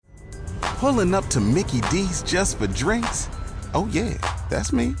Pulling up to Mickey D's just for drinks? Oh yeah,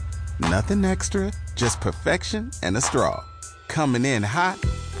 that's me. Nothing extra, just perfection and a straw. Coming in hot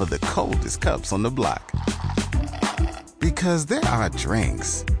for the coldest cups on the block. Because there are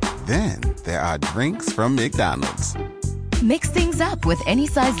drinks. Then there are drinks from McDonald's. Mix things up with any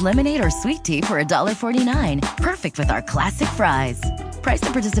size lemonade or sweet tea for $1.49. Perfect with our classic fries. Price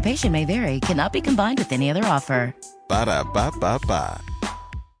and participation may vary. Cannot be combined with any other offer. Ba-da-ba-ba-ba.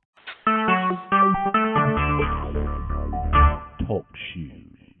 Talk shoes.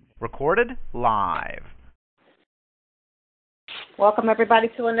 Recorded live. Welcome, everybody,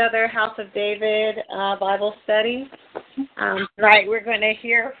 to another House of David Bible study. Tonight we're going to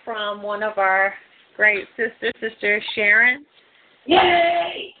hear from one of our great sisters, Sister Sharon.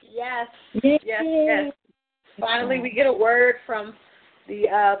 Yay! Yes, Yay! yes. Finally, we get a word from the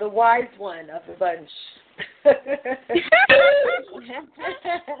wise one of the bunch.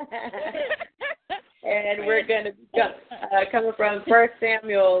 And we're going to be coming from 1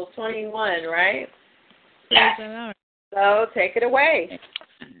 Samuel 21, right? Praise the Lord. So take it away.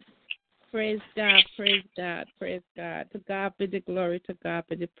 Praise God, praise God, praise God. To God be the glory, to God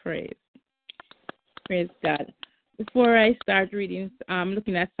be the praise. Praise God. Before I start reading,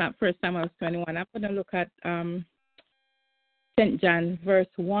 looking at 1 Samuel 21, I'm going to look at St. John, verse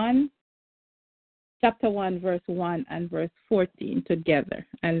 1, chapter 1, verse 1, and verse 14 together,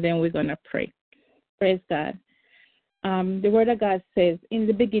 and then we're going to pray. Praise God. The Word of God says, in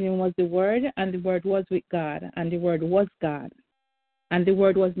the beginning was the Word, and the Word was with God, and the Word was God. And the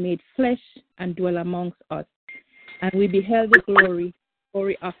Word was made flesh and dwelt amongst us. And we beheld the glory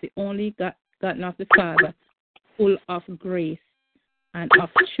of the only begotten of the Father, full of grace and of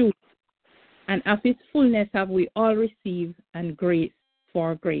truth. And of His fullness have we all received, and grace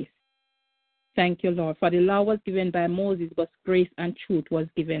for grace. Thank you, Lord. For the law was given by Moses, but grace and truth was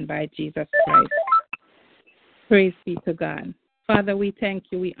given by Jesus Christ. Praise be to God. Father, we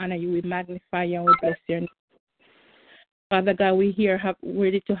thank you, we honor you, we magnify you, and we bless your name. Father God, we here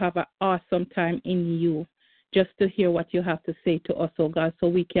ready to have an awesome time in you, just to hear what you have to say to us, oh God, so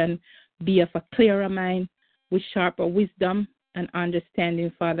we can be of a clearer mind, with sharper wisdom and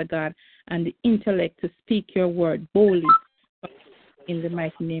understanding, Father God, and the intellect to speak your word boldly. In the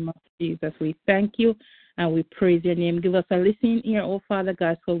mighty name of Jesus, we thank you and we praise your name. Give us a listening ear, oh Father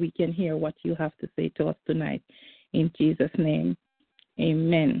God, so we can hear what you have to say to us tonight. In Jesus' name,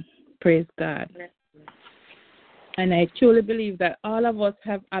 amen. Praise God. And I truly believe that all of us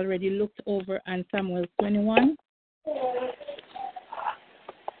have already looked over on Samuel 21.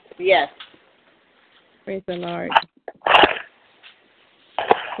 Yes. Praise the Lord.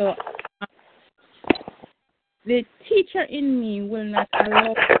 So, the teacher in me will not allow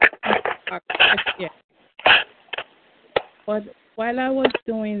me to ask questions. But while I was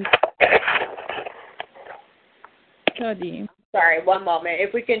doing study, Sorry, one moment.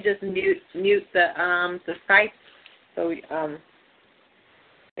 If we can just mute the Skype, so we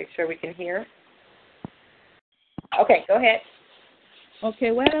make sure we can hear. Okay, go ahead.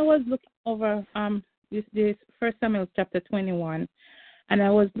 Okay, while I was looking over this 1 Samuel chapter 21, and I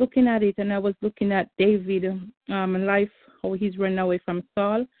was looking at it, and I was looking at David life, how he's run away from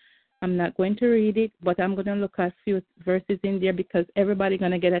Saul. I'm not going to read it, but I'm going to look at a few verses in there because everybody's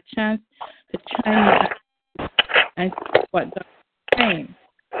going to get a chance to chime in and see what God is saying.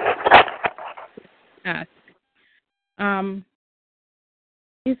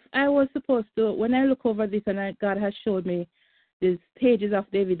 If I was supposed to, when I look over this, and God has showed me the stages of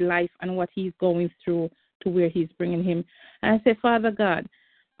David's life and what he's going through to where he's bringing him, and I say, Father God,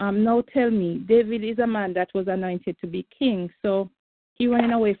 now tell me, David is a man that was anointed to be king, so he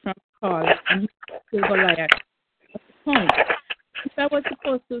running away from Saul and he killed Goliath. What's the point? If I was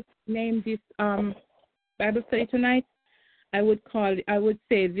supposed to name this Bible study tonight, I would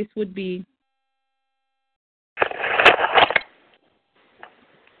say this would be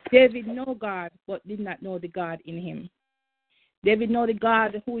David know God, but did not know the God in him. David know the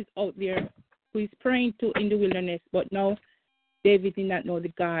God who is out there, who is praying to in the wilderness, but no, David did not know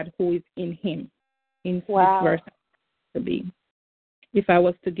the God who is in him. In this verse to be, if I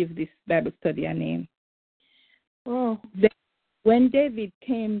was to give this Bible study a name. When David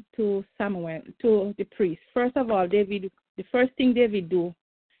came to Samuel, to the priest, first of all, the first thing David do,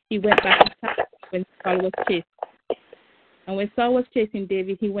 he went back to Samuel when Saul was chasing. And when Saul was chasing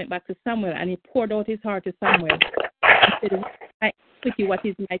David, he went back to Samuel and he poured out his heart to Samuel. He said, what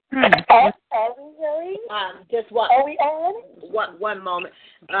is my time? Are we really? Just one. Are we on? One moment.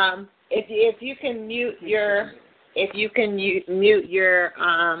 If you can mute your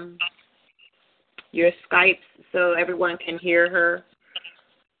Skype so everyone can hear her.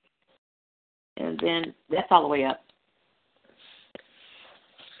 then that's all the way up.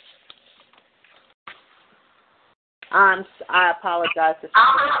 I apologize.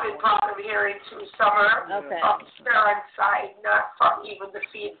 I'm having problem hearing through Summer. Okay. From Sharon's side, not from even the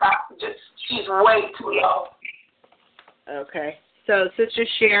feedback. Just she's way too low. Okay. So, Sister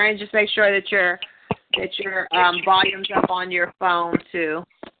Sharon, just make sure that your volume's up on your phone too.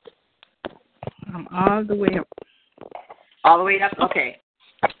 I'm all the way up. All the way up. Okay.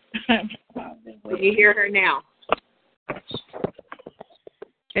 Can you hear her now?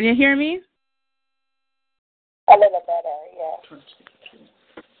 Can you hear me? A little better, yeah.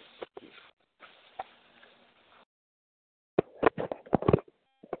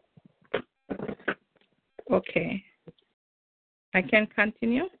 Okay. I can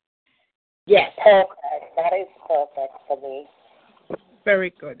continue? Yes. Perfect. That is perfect for me. Very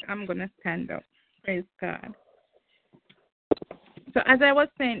good. I'm going to stand up. Praise God. So as I was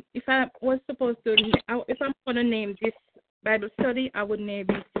saying, if I was supposed to, if I'm going to name this Bible study, I would name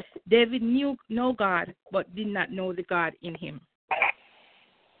it David knew God, but did not know the God in him.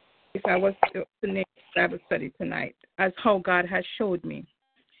 If I was to name this Bible study tonight, as how God has showed me.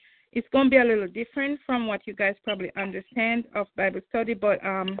 It's going to be a little different from what you guys probably understand of Bible study, but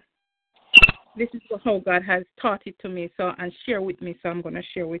this is how God has taught it to me, and share with me. So I'm going to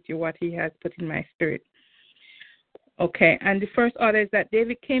share with you what He has put in my spirit. Okay, and the first order is that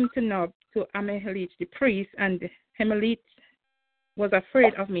David came to Nob to Ahimelech the priest, and Ahimelech was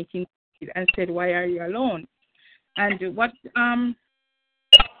afraid of meeting David and said, "Why are you alone?" And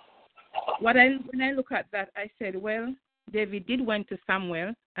when I look at that, I said, well, David did went to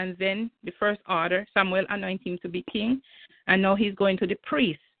Samuel, and then the first order, Samuel anointed him to be king, and now he's going to the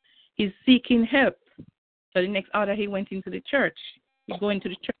priest. He's seeking help. So the next order, he went into the church. He's going to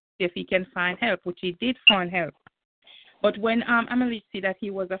the church if he can find help, which he did find help. But when Ahimelech said that he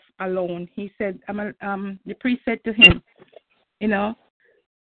was alone, he said, the priest said to him,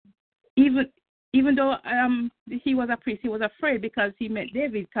 even though he was a priest, he was afraid because he met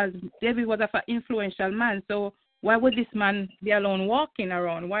David, because David was an influential man. So why would this man be alone walking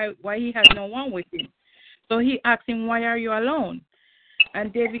around? Why he had no one with him? So he asked him, "Why are you alone?"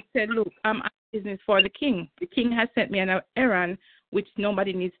 And David said, "Look, I'm on business for the king. The king has sent me on an errand which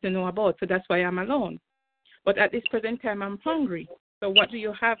nobody needs to know about, so that's why I'm alone. But at this present time, I'm hungry. So what do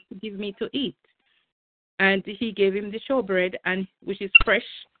you have to give me to eat?" And he gave him the showbread, which is fresh.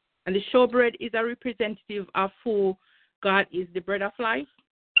 And the showbread is a representative of who God is, the bread of life.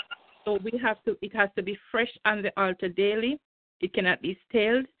 So it has to be fresh on the altar daily. It cannot be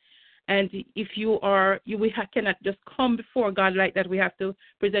stale. And if we cannot just come before God like that. We have to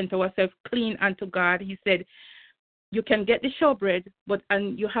present ourselves clean unto God. He said, you can get the showbread,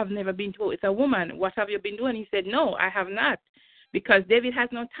 and you have never been told it's a woman. What have you been doing? He said, no, I have not. Because David has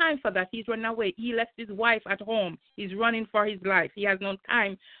no time for that. He's run away. He left his wife at home. He's running for his life. He has no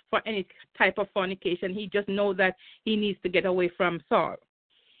time for any type of fornication. He just knows that he needs to get away from Saul.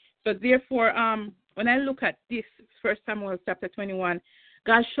 So therefore, when I look at this 1 Samuel chapter 21,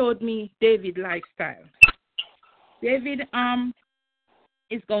 God showed me David's lifestyle. David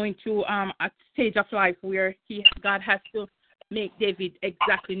is going through a stage of life where God has to make David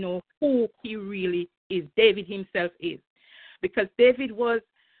exactly know who he really is. David himself is. Because David was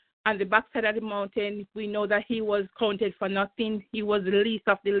on the backside of the mountain. We know that he was counted for nothing. He was the least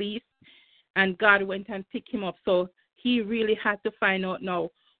of the least. And God went and picked him up. So he really had to find out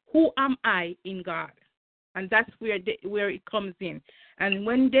now, who am I in God? And that's where it comes in. And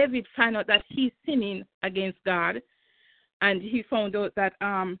when David found out that he's sinning against God, and he found out that,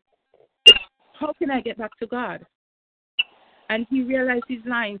 how can I get back to God? And he realized he's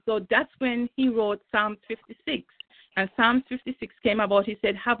lying. So that's when he wrote Psalm 56. And Psalm 56 came about. He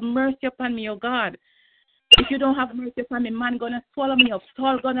said, have mercy upon me, O God. If you don't have mercy upon me, man going to swallow me up.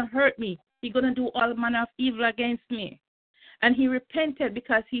 Saul going to hurt me. He's going to do all manner of evil against me. And he repented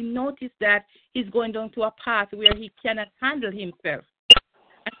because he noticed that he's going down to a path where he cannot handle himself.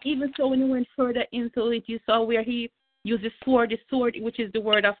 And even so, when he went further into it, you saw where he used the sword which is the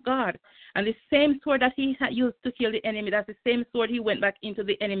word of God. And the same sword that he had used to kill the enemy, that's the same sword he went back into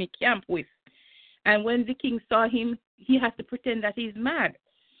the enemy camp with. And when the king saw him, he has to pretend that he's mad.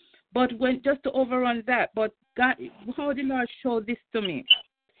 But just to overrun that, but God, how the Lord showed this to me.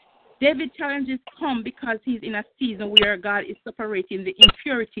 David's challenges come because he's in a season where God is separating the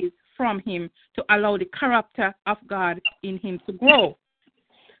impurities from him to allow the character of God in him to grow.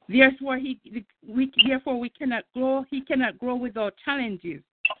 Therefore, we cannot grow. He cannot grow without challenges.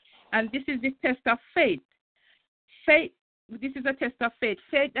 And this is the test of faith. This is a test of faith.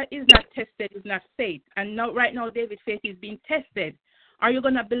 Faith that is not tested is not faith. And right now, David's faith is being tested Are you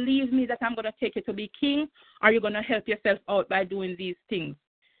going to believe me that I'm going to take you to be king? Or are you going to help yourself out by doing these things?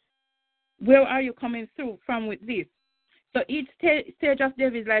 Where are you coming through from with this? So each stage of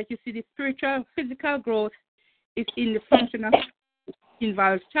David's life, you see the spiritual, physical growth is in the function of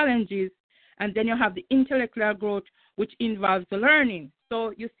involves challenges, and then you have the intellectual growth, which involves the learning.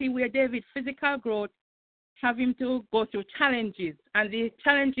 So you see where David's physical growth have him to go through challenges, and the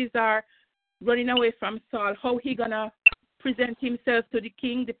challenges are running away from Saul, how he gonna present himself to the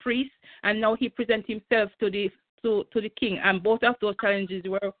king, the priest, and now he presents himself to the king, and both of those challenges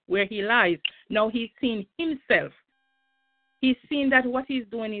were where he lies. Now he's seen himself. He's seen that what he's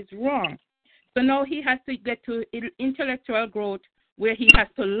doing is wrong. So now he has to get to intellectual growth where he has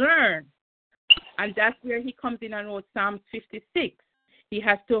to learn. And that's where he comes in and wrote Psalm 56. He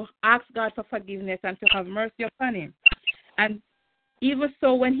has to ask God for forgiveness and to have mercy upon him. And even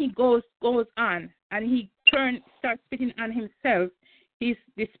so, when he goes on and he starts spitting on himself, the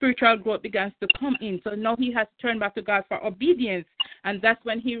spiritual growth begins to come in. So now he has to turn back to God for obedience. And that's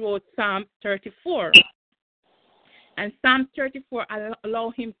when he wrote Psalm 34. And Psalm 34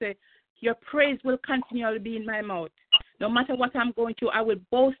 allow him to, your praise will continually be in my mouth. No matter what I'm going through, I will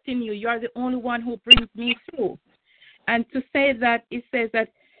boast in you. You are the only one who brings me through. And to say that, it says that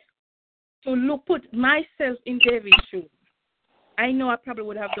to put myself in David's shoes. I know I probably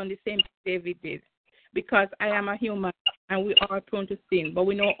would have done the same thing David did, because I am a human and we are prone to sin. But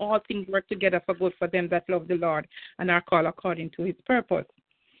we know all things work together for good for them that love the Lord and are called according to his purpose.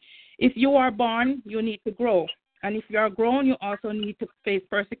 If you are born, you need to grow. And if you are grown, you also need to face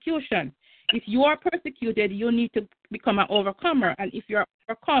persecution. If you are persecuted, you need to become an overcomer. And if you are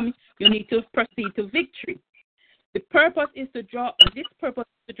overcome, you need to proceed to victory. This purpose is to draw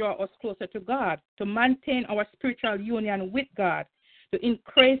us closer to God, to maintain our spiritual union with God, to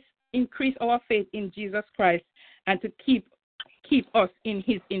increase our faith in Jesus Christ, and to keep us in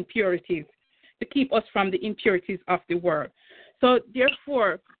his impurities, to keep us from the impurities of the world. So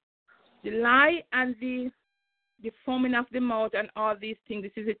therefore, the lie and the foaming of the mouth and all these things,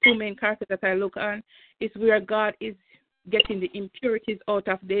 this is the two main characters that I look on, is where God is getting the impurities out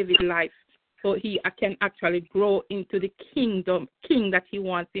of David's life, so he can actually grow into the king that he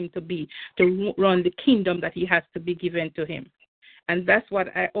wants him to be, to run the kingdom that he has to be given to him. And that's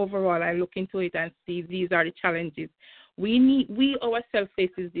what I look into it and see these are the challenges. We ourselves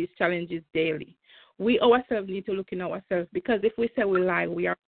faces these challenges daily. We ourselves need to look in ourselves, because if we say we lie,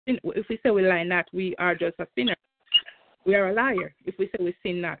 if we say we lie not, we are just a sinner. We are a liar if we say we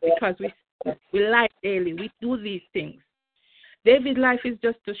sin not, because we lie daily. We do these things. David's life is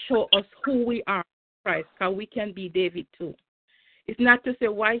just to show us who we are in Christ, how we can be David too. It's not to say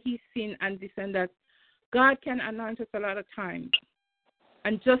why he sinned and this and that. God can anoint us a lot of times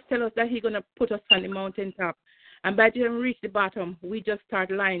and just tell us that he's going to put us on the mountaintop. And by the time we reach the bottom, we just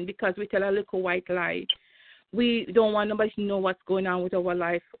start lying because we tell a little white lie. We don't want nobody to know what's going on with our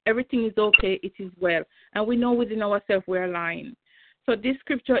life. Everything is okay. It is well. And we know within ourselves we're lying. So this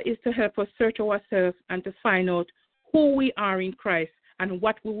scripture is to help us search ourselves and to find out who we are in Christ and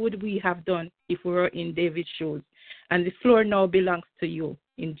what would we have done if we were in David's shoes. And the floor now belongs to you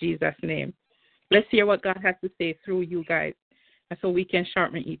in Jesus' name. Let's hear what God has to say through you guys, and so we can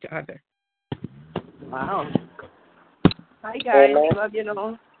sharpen each other. Wow. Hi, guys.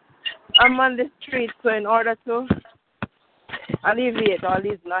 Well, I'm on the street, so in order to alleviate all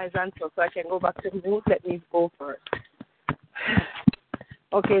these noise and stuff, so I can go back to the booth, let me go first.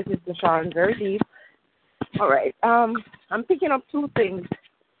 Okay, Sister Sharon, very deep. All right. I'm picking up two things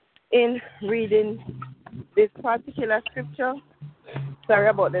in reading this particular scripture. Sorry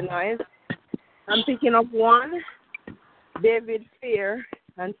about the noise. I'm picking up one, David's fear,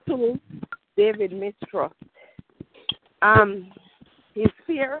 and two, David's mistrust. His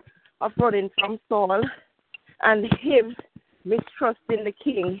fear of running from Saul and him mistrusting the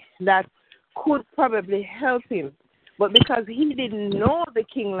king that could probably help him. But because he didn't know the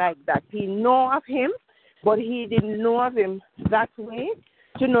king like that, he knew of him, but he didn't know of him that way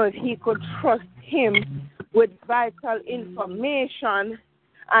to know if he could trust him with vital information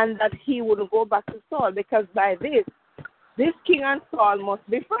and that he would go back to Saul. Because by this king and Saul must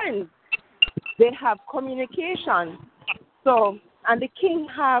be friends. They have communication. So, and the king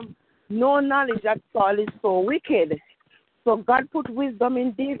have no knowledge that Saul is so wicked. So God put wisdom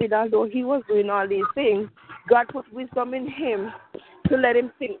in David, although he was doing all these things. God put wisdom in him to let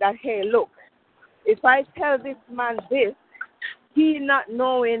him think that, hey, look, if I tell this man this, he not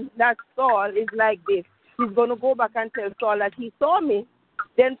knowing that Saul is like this, he's going to go back and tell Saul that he saw me.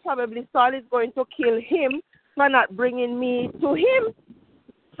 Then probably Saul is going to kill him for not bringing me to him.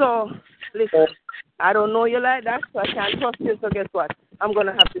 So, listen, I don't know you like that, so I can't trust you, so guess what? I'm going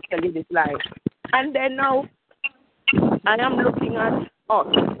to have to tell you this lie. And then now, I am looking at us,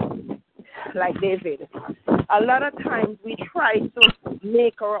 like David. A lot of times we try to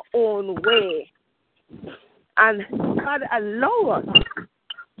make our own way. And God allows us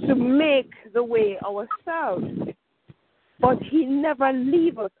to make the way ourselves. But He never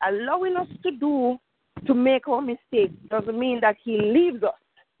leaves us. Allowing us to make our mistakes doesn't mean that He leaves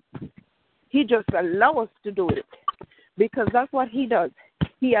us. He just allows us to do it. Because that's what He does.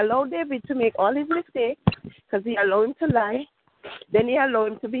 He allowed David to make all his mistakes because He allowed him to lie. Then He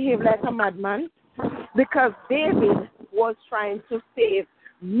allowed him to behave like a madman because David was trying to save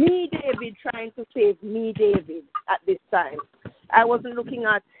me, David, trying to save me, David, at this time. I wasn't looking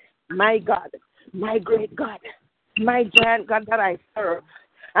at my God, my great God, my giant God that I serve.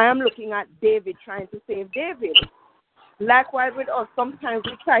 I am looking at David trying to save David. Likewise with us, sometimes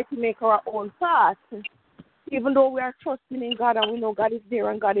we try to make our own path. Even though we are trusting in God and we know God is there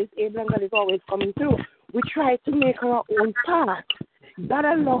and God is able and God is always coming through, we try to make our own path. God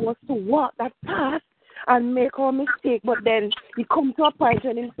allows us to walk that path and make our mistake, but then He comes to a point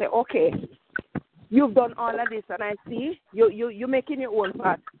and He say, okay, you've done all of this and I see you're making your own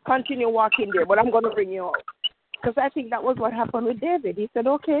path. Continue walking there, but I'm going to bring you out. Because I think that was what happened with David. He said,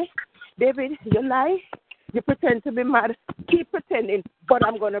 okay, David, you lie, you pretend to be mad, keep pretending, but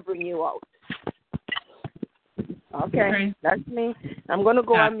I'm going to bring you out. Okay, that's me. I'm going to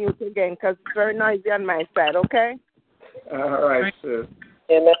go on mute again because it's very noisy on my side, okay? All right, sis.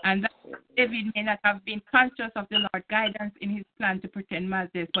 And that David may not have been conscious of the Lord's guidance in his plan to pretend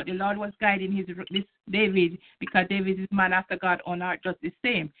madness, but the Lord was guiding this David because David is man after God's own heart, just the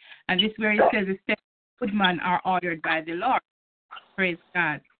same. And this is where it says the steps of good man are ordered by the Lord. Praise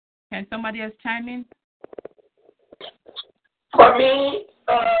God. Can somebody else chime in? For me,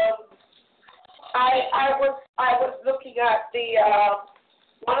 I was looking at the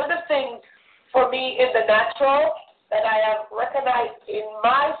one of the things for me in the natural that I have recognized in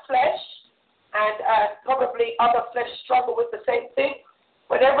my flesh, and probably other flesh struggle with the same thing.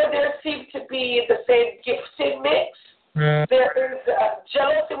 Whenever there seems to be the same gifting mix, there is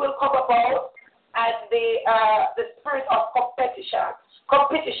jealousy will come about, and the spirit of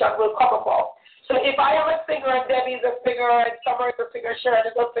competition will come about. So if I am a singer and Debbie is a singer and Summer is a singer, Sharon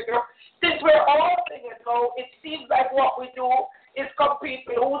is a singer, since we're all singers, so it seems like what we do is compete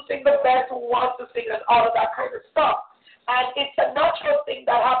with who sings the best, who wants to sing, and all of that kind of stuff. And it's a natural thing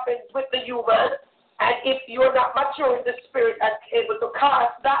that happens with the human. And if you're not mature in the spirit and able to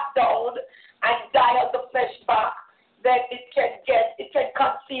cast that down and dial the flesh back, then it can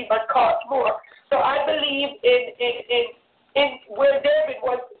conceive and cause more. So I believe in where David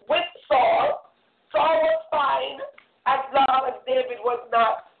was with Saul. Saul was fine as long as David was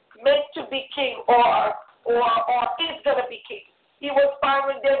not meant to be king or is going to be king. He was fine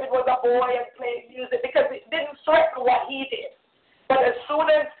when David was a boy and playing music because it didn't threaten what he did. But as soon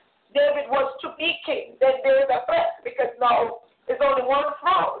as David was to be king, then there is a threat because now there's only one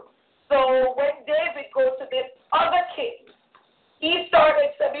throne. So when David goes to this other king, he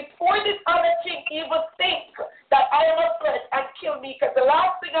started to, before this other king even think that I am a threat and kill me, because the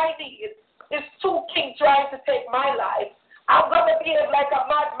last thing I need is two kings trying to take my life, I'm going to behave like a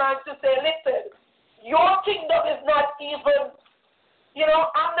madman to say, listen, your kingdom is not even,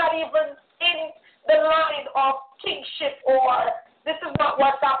 I'm not even in the line of kingship, or this is not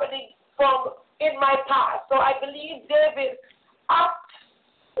what's happening in my past. So I believe David acts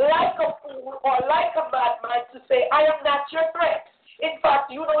like a fool or like a madman to say, I am not your threat. In fact,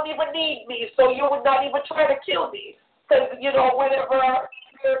 you don't even need me, so you would not even try to kill me. Because, whenever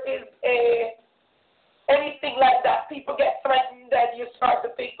there is anything like that, people get threatened and you start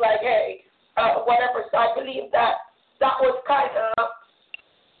to think like, hey, whatever. So I believe that was kind of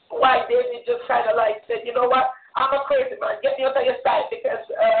why David just kind of like said, you know what, I'm a crazy man. Get me out of your sight because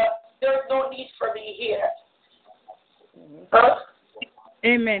there's no need for me here. Huh?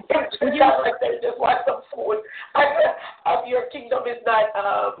 Amen. It's not like they just want some food. Your kingdom is not.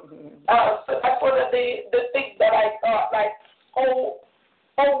 So that's one of the things that I thought, like, oh,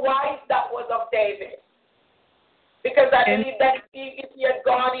 wise that was of David. Because I believe that if he had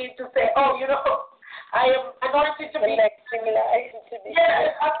gone in to say, oh, I am anointed to be.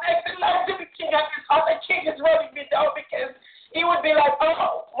 Yes, I'm next in line to be king, and this other king is running me down, because he would be like,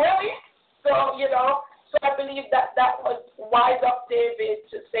 oh, really? So, so I believe that was wise of David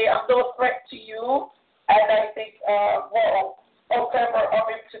to say, I'm no threat to you. And I think, clever of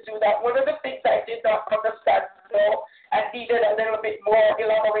him to do that. One of the things I did not understand, though, and needed a little bit more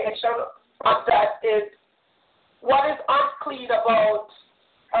elaboration on that is, what is unclean about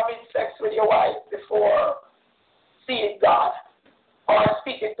having sex with your wife before seeing God? or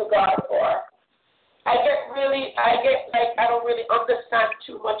speaking to God, or I don't really understand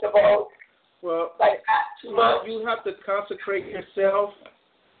too much about like that too much. You have to consecrate yourself.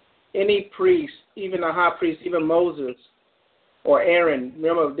 Any priest, even a high priest, even Moses or Aaron,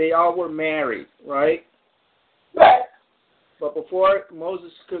 remember they all were married, right? Right. But before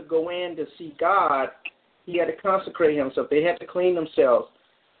Moses could go in to see God, he had to consecrate himself. They had to clean themselves,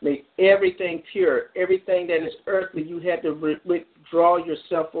 make everything pure. Everything that is earthly, you had to withdraw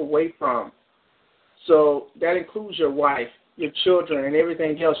yourself away from. So that includes your wife, your children, and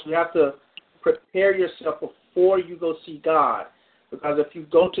everything else. You have to prepare yourself before you go see God. Because if you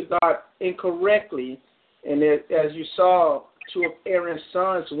go to God incorrectly, and as you saw, two of Aaron's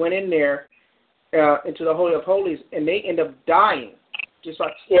sons went in there into the Holy of Holies, and they end up dying just by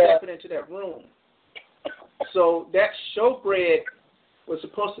stepping into that room. So that showbread was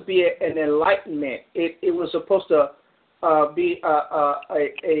supposed to be an enlightenment. It was supposed to be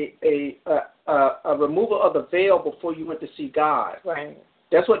a removal of the veil before you went to see God. Right.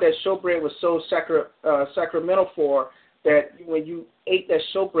 That's what that showbread was so sacramental for. That when you ate that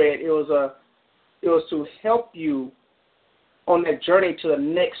showbread, it was to help you on that journey to the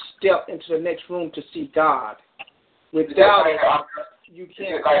next step, into the next room to see God. Without it, you can't.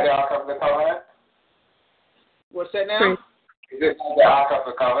 Is it like the Ark of the Covenant? What's that now? Is it like the Ark of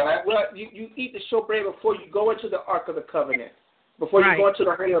the Covenant? Well, you eat the showbread before you go into the Ark of the Covenant. Before you go into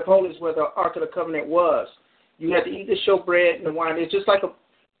the Holy of Holies where the Ark of the Covenant was. You had to eat the showbread and the wine. It's just like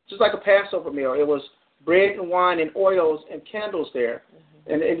a Passover meal. It was bread and wine and oils and candles there.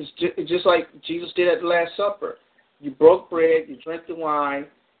 Mm-hmm. And it's just like Jesus did at the Last Supper. You broke bread, you drank the wine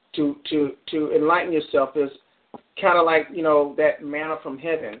to enlighten yourself. It's kind of like, that manna from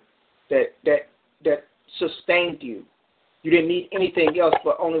heaven that sustained you. You didn't need anything else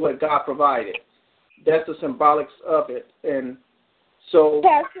but only what God provided. That's the symbolics of it. And so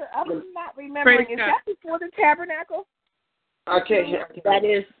Pastor, I'm not remembering. Is that before the tabernacle? I can't hear. That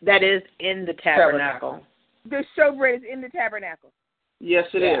is in the tabernacle. The showbread is in the tabernacle. Yes,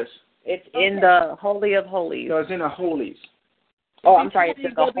 it is. It's in the Holy of Holies. No, it's in the Holies. Oh, I'm sorry. It's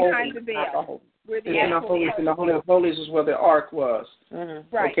in the Holies. It's in the Holies. In the Holy of Holies is where the Ark was.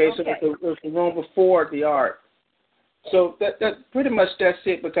 Mm-hmm. Right. Okay, so it was the room before the Ark. So that pretty much that's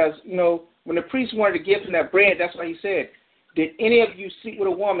it. Because when the priest wanted to give him that bread, that's what he said. Did any of you sleep with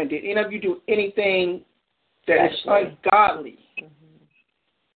a woman? Did any of you do anything that is ungodly? Mm-hmm.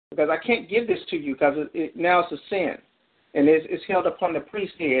 Because I can't give this to you because now it's a sin. And it's held upon the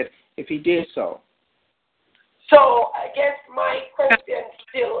priest's head if he did so. So I guess my question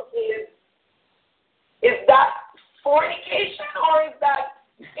still is that fornication or is that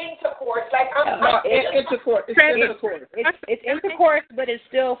intercourse? Like intercourse. It's intercourse. It's intercourse, but it's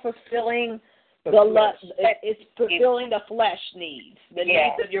still fulfilling the lust. It's fulfilling the flesh needs, the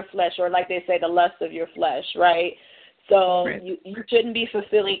needs of your flesh, or like they say, the lust of your flesh, right? So you shouldn't be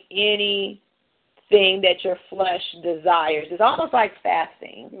fulfilling anything that your flesh desires. It's almost like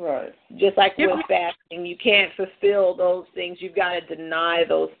fasting. Right. Just like with fasting, you can't fulfill those things. You've got to deny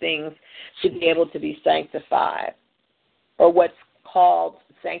those things to be able to be sanctified, or what's called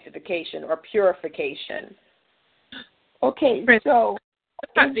sanctification or purification. Okay, so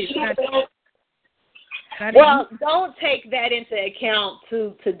well, don't take that into account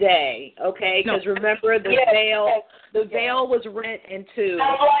today, okay? Because remember, the veil was rent in two.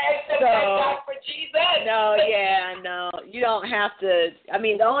 That's why I said thank God for Jesus. No, you don't have to. I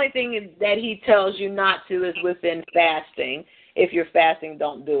mean, the only thing that he tells you not to is within fasting. If you're fasting,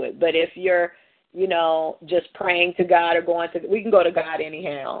 don't do it. But if you're, just praying to God or we can go to God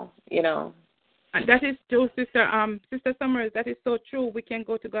anyhow, And that is true, Sister Summers. That is so true. We can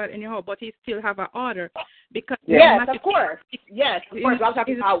go to God anyhow, but he still have an order because yes, of course. I'm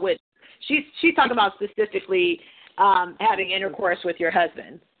talking about she's talking about specifically having intercourse with your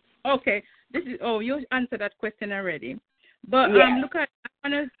husband. Okay, you answered that question already. But look at, I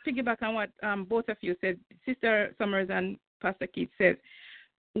want to piggyback on what both of you said, Sister Summers and Pastor Keith said.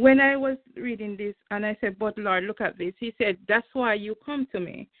 When I was reading this and I said, but Lord, look at this. He said, that's why you come to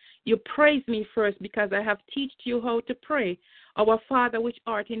me. You praise me first because I have taught you how to pray. Our Father which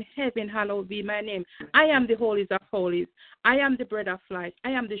art in heaven, hallowed be my name. I am the holiest of holies. I am the bread of life. I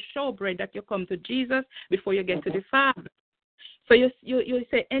am the showbread that you come to Jesus before you get to the Father. So you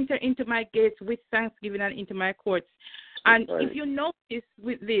say, enter into my gates with thanksgiving and into my courts. And if you notice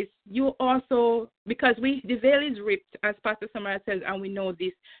with this, you also, because the veil is ripped, as Pastor Samara says, and we know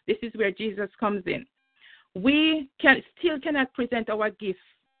this is where Jesus comes in. We cannot present our gifts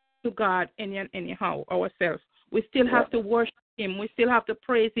to God anyhow ourselves. We still have to worship him. We still have to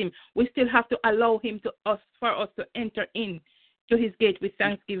praise him. We still have to allow him for us to enter in to his gate with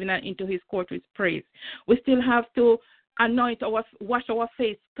thanksgiving and into his court with praise. We still have to wash our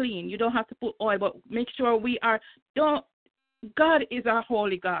face clean. You don't have to put oil, but make sure God is our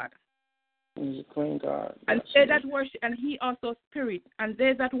holy God. He's a clean God. And they that worship, and he also spirit, and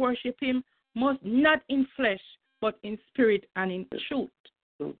they that worship him must not in flesh, but in spirit and in truth.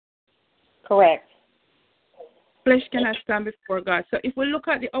 Correct. Flesh cannot stand before God. So if we look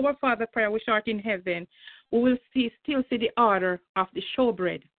at the Our Father prayer, which art in heaven, we will still see the order of the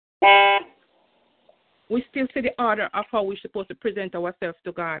showbread. We still see the order of how we're supposed to present ourselves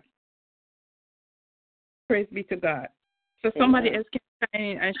to God. Praise be to God. So somebody else can come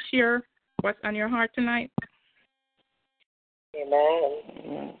in and share what's on your heart tonight.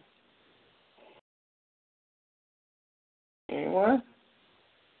 Amen. Anyone?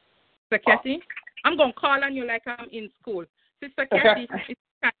 Sister Kathy, I'm going to call on you like I'm in school. Sister Kathy.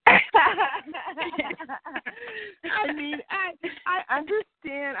 I mean, I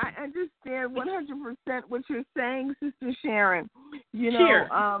understand 100% what you're saying, Sister Sharon. You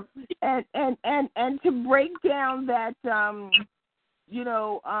know, and to break down that, the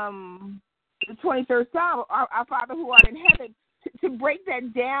 23rd Psalm, our Father who art in heaven, to break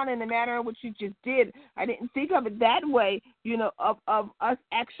that down in the manner in which you just did. I didn't think of it that way, of us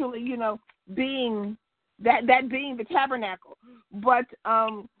actually, being that being the tabernacle. But,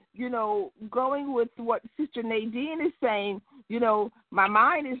 going with what Sister Nadine is saying, my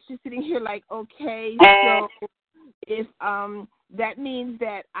mind is just sitting here like, okay, so if that means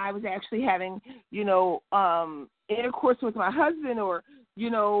that I was actually having, intercourse with my husband, or,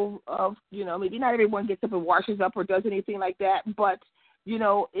 maybe not everyone gets up and washes up or does anything like that, but,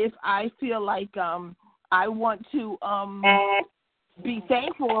 if I feel like I want to be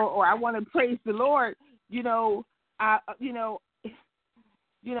thankful, or I want to praise the Lord, I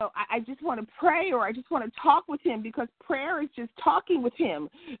just want to pray, or I just want to talk with him, because prayer is just talking with him.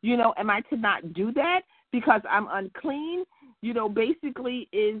 Am I to not do that because I'm unclean? Basically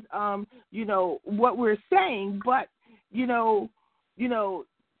is, what we're saying. But,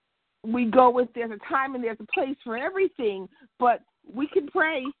 we go with there's a time and there's a place for everything, but we can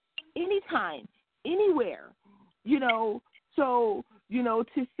pray anytime, anywhere, So,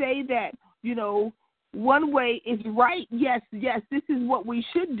 to say that, one way is right, yes, this is what we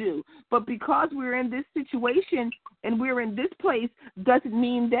should do. But because we're in this situation and we're in this place doesn't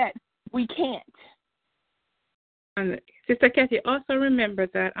mean that we can't. And Sister Kathy, also remember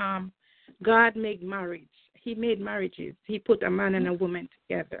that God made marriage. He made marriages. He put a man and a woman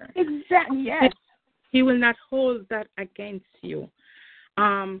together. Exactly, yes. He will not hold that against you.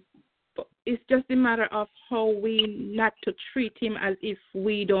 It's just a matter of how we not to treat him as if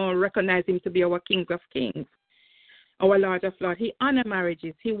we don't recognize him to be our King of Kings, our Lord of Lords. He honors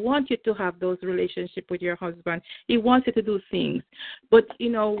marriages. He wants you to have those relationships with your husband. He wants you to do things. But,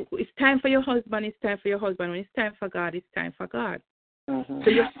 it's time for your husband. It's time for your husband. When it's time for God, it's time for God. Mm-hmm.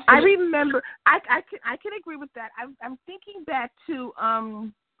 So I remember. I can agree with that. I'm thinking back to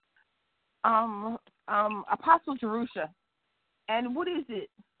Apostle Jerusha, and what is it?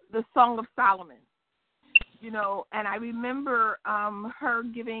 The Song of Solomon. And I remember her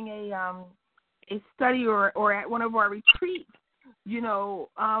giving a study or at one of our retreats. She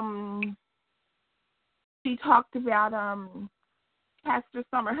talked about Pastor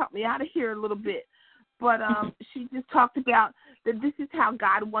Summer. Help me out of here a little bit. But she just talked about that this is how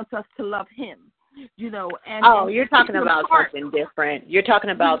God wants us to love him, And you're talking about something different. You're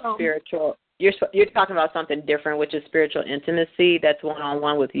talking about spiritual. You're talking about something different, which is spiritual intimacy. That's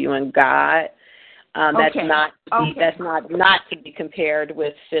one-on-one with you and God. That's not to be compared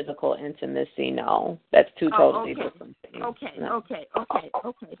with physical intimacy. No, that's two totally different things. Okay.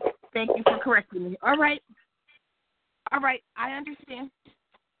 Thank you for correcting me. All right. I understand.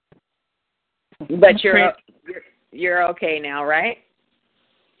 But you're okay now, right?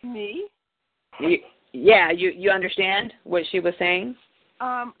 Me? You understand what she was saying?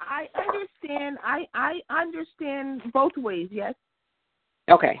 I understand. I understand both ways. Yes.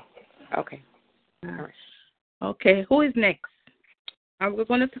 Okay. All right. Okay. Who is next? I'm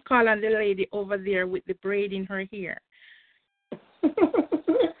going to call on the lady over there with the braid in her hair.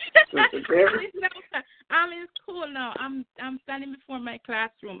 I'm in school now. I'm standing before my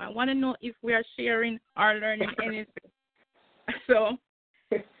classroom. I want to know if we are sharing or learning anything. So,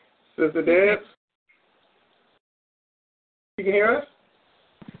 Sister Deb, you can hear us?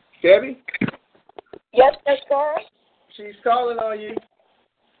 Debbie? Yes, sir. She's calling on you.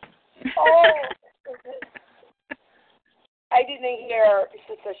 Oh, I didn't hear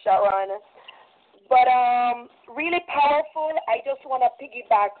Sister Sharon. But really powerful. I just want to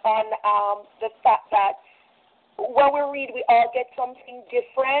piggyback on the fact that when we read, we all get something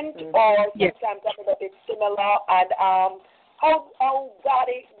different, or sometimes a little bit similar. And how God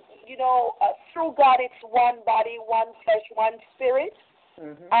is, through God, it's one body, one flesh, one spirit.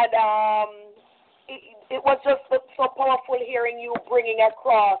 And it was just so powerful hearing you bringing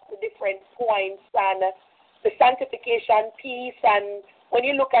across the different points and the sanctification piece. And when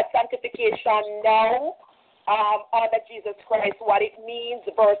you look at sanctification now, under Jesus Christ, what it means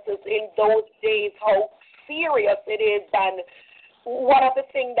versus in those days, how serious it is. And one of the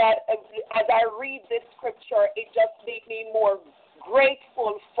things that, as I read this scripture, it just made me more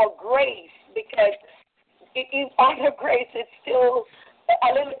grateful for grace, because under grace it's still a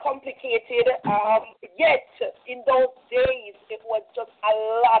little complicated, yet in those days it was just a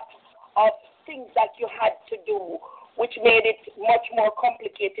lot of things that you had to do, which made it much more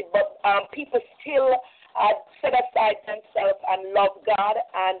complicated. But people still set aside themselves and love God.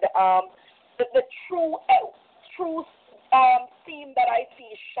 And the true theme that I see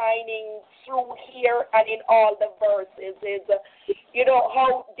shining through here and in all the verses is,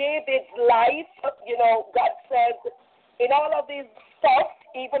 how David's life, God says, in all of his stuff,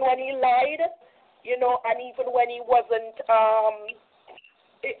 even when he lied, and even when he wasn't,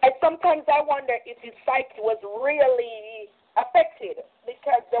 sometimes I wonder if his psyche was really affected,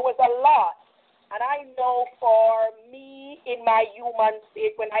 because there was a lot. And I know for me, in my human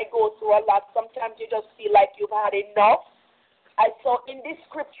state, when I go through a lot, sometimes you just feel like you've had enough. And so in this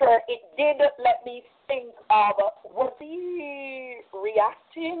scripture, it did let me think of, was he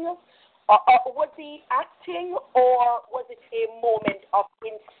reacting? Was he acting, or was it a moment of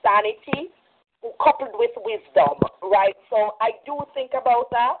insanity coupled with wisdom, right? So I do think about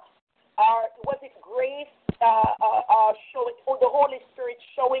that. Was it grace showing, or the Holy Spirit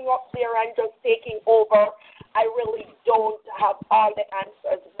showing up there and just taking over? I really don't have all the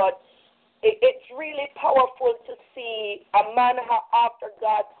answers, but it's really powerful to see a man after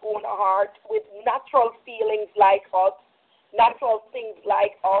God's own heart, with natural feelings like us, natural things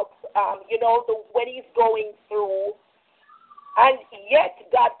like us, when he's going through. And yet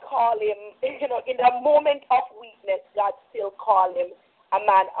God called him, in a moment of weakness, God still called him a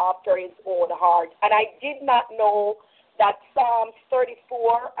man after his own heart. And I did not know that Psalms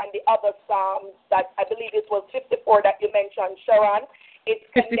 34 and the other Psalms, that I believe it was 54 that you mentioned, Sharon, is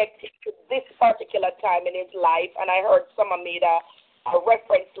connected to this particular time in his life. And I heard someone made a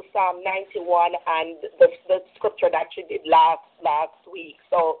reference to Psalm 91 and the scripture that she did last week.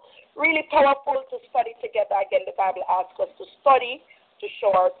 So really powerful to study together. Again, the Bible asks us to study to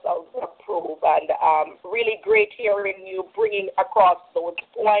show ourselves approved. And really great hearing you bringing across those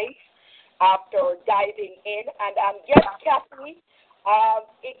points after diving in. And yes, Kathy,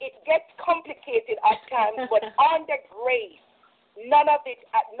 it gets complicated at times, but under grace, none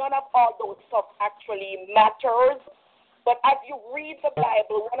of all those stuff actually matters. But as you read the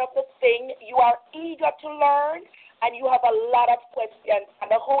Bible, one of the things, you are eager to learn, and you have a lot of questions, and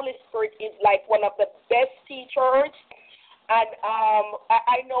the Holy Spirit is like one of the best teachers. And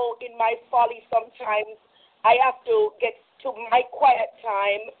I know in my folly sometimes I have to get to my quiet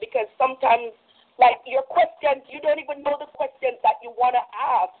time, because sometimes, like, your questions, you don't even know the questions that you want to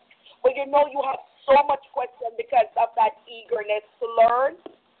ask, but you know you have so much question because of that eagerness to learn.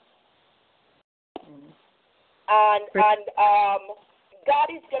 And God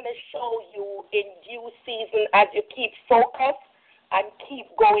is going to show you in due season as you keep focus and keep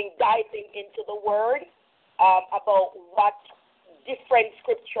diving into the Word, about what different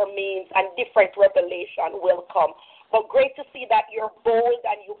scripture means, and different revelation will come. But great to see that you're bold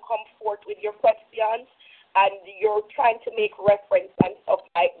and you come forth with your questions and you're trying to make reference and stuff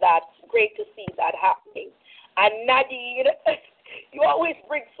like that. Great to see that happening. And Nadine, you always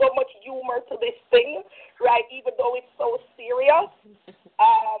bring so much humor to this thing, right, even though it's so serious.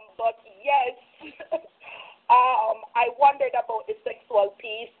 But yes, I wondered about the sexual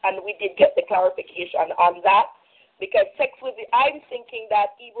piece, and we did get the clarification on that, because I'm thinking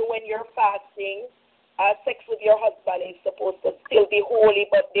that even when you're fasting, sex with your husband is supposed to still be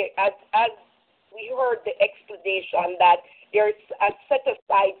holy, but as we heard the explanation that there's a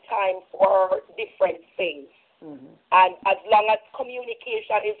set-aside time for different things. Mm-hmm. And as long as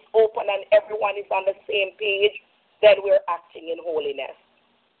communication is open and everyone is on the same page, then we're acting in holiness.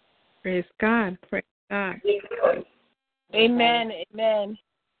 Praise God. Praise God. Amen. Amen.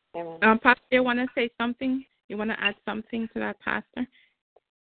 Pastor, you want to say something? You want to add something to that, Pastor?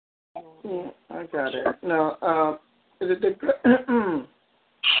 I got it. No,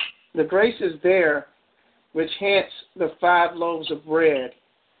 the grace is there, which hence the 5 loaves of bread,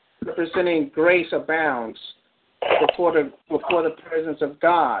 representing grace abounds before the presence of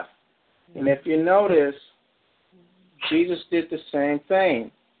God. And if you notice, Jesus did the same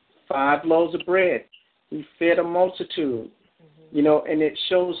thing. 5 loaves of bread. He fed a multitude. You know, and it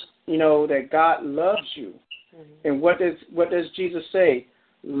shows, you know, that God loves you. And what does Jesus say?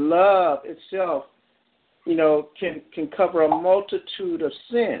 Love itself, you know, can cover a multitude of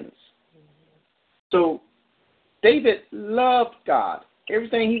sins. So David loved God.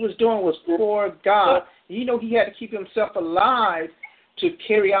 Everything he was doing was for God. You know, he had to keep himself alive to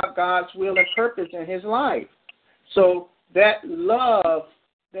carry out God's will and purpose in his life. So that love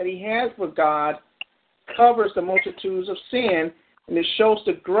that he has for God covers the multitudes of sin, and it shows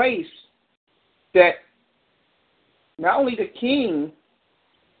the grace that not only the king,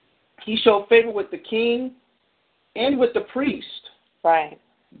 he showed favor with the king and with the priest. Right.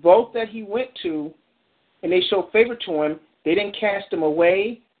 Both that he went to, and they showed favor to him. They didn't cast him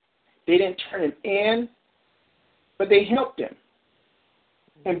away. They didn't turn him in, but they helped him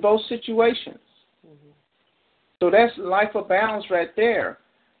in both situations. So that's life abounds right there.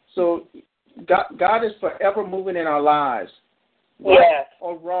 So God is forever moving in our lives. Right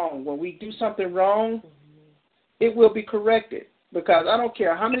or wrong. When we do something wrong, it will be corrected. Because I don't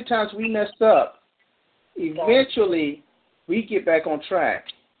care how many times we messed up, eventually we get back on track.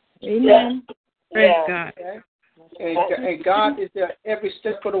 Amen. Praise God. And God is there every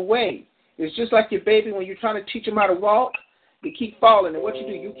step of the way. It's just like your baby when you're trying to teach them how to walk, they keep falling. And what you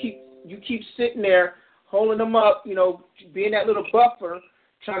do, you keep sitting there holding them up, you know, being that little buffer,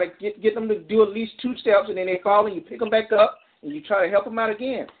 trying to get them to do at least 2 steps, and then they fall, and you pick them back up, and you try to help them out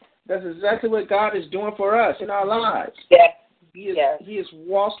again. That's exactly what God is doing for us in our lives. He is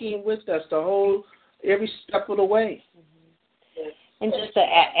walking with us every step of the way. And just to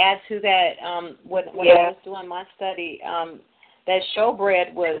add to that, when I was doing my study, that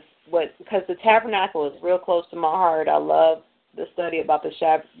showbread was because the tabernacle is real close to my heart. I love the study about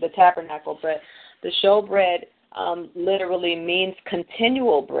the tabernacle, but the showbread literally means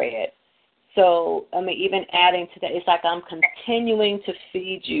continual bread. So, I mean, even adding to that, it's like I'm continuing to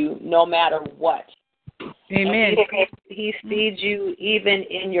feed you no matter what. Amen. He feeds you even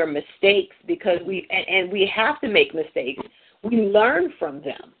in your mistakes, because we have to make mistakes. We learn from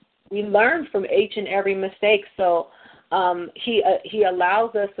them. We learn from each and every mistake. So he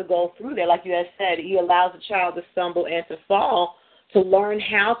allows us to go through there. Like you had said, he allows a child to stumble and to fall, to learn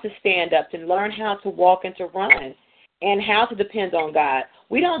how to stand up, to learn how to walk and to run, and how to depend on God.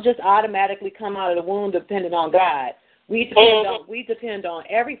 We don't just automatically come out of the womb dependent on God. We depend on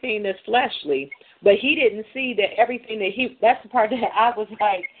everything that's fleshly. But he didn't see that everything that's the part that I was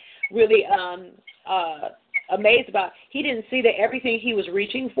like really amazed about. He didn't see that everything he was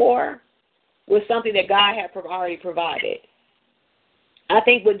reaching for was something that God had already provided. I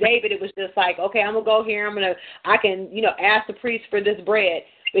think with David, it was just like, okay, I'm going to go here. I can ask the priest for this bread.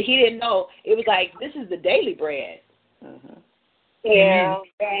 But he didn't know. It was like, this is the daily bread. Mm-hmm. Yeah.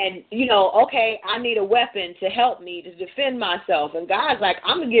 And, okay, I need a weapon to help me to defend myself. And God's like,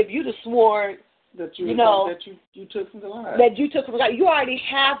 I'm going to give you the sword that you took from the Lord. That you took from God. You already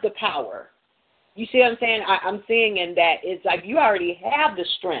have the power. You see what I'm saying? I'm seeing in that it's like you already have the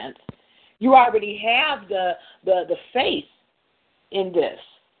strength. You already have the faith in this,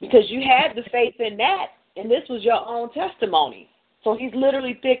 because you had the faith in that, and this was your own testimony. So he's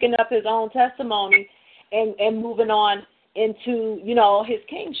literally picking up his own testimony and moving on into, his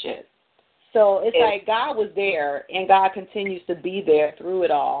kingship. So it's like God was there, and God continues to be there through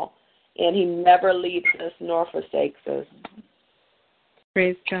it all, and he never leaves us nor forsakes us.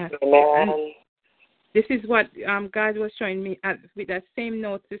 Praise God. Amen. This is what God was showing me with that same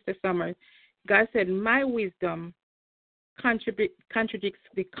note, Sister Summers. God said, my wisdom contradicts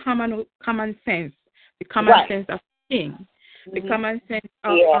the common sense, the common sense of king, the common sense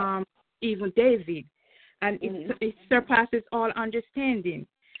of even David, and it surpasses all understanding,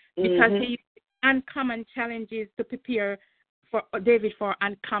 because he used uncommon challenges to prepare for David for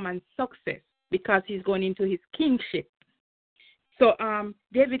uncommon success, because he's going into his kingship. So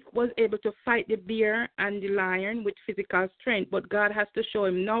David was able to fight the bear and the lion with physical strength, but God has to show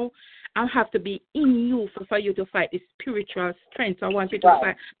him, no, I have to be in you for you to fight the spiritual strength. So I want you to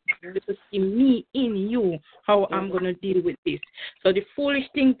fight, to see me in you, how I'm going to deal with this. So the foolish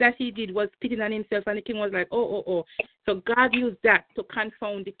thing that he did was spitting on himself, and the king was like, oh. So God used that to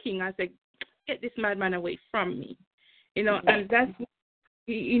confound the king and say, get this madman away from me. And that's,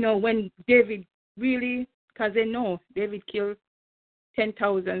 when David really, because they know David killed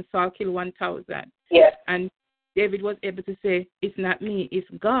 10,000, Saul killed 1,000. Yes. And David was able to say, it's not me, it's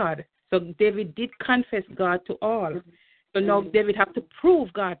God. So David did confess God to all. So now David have to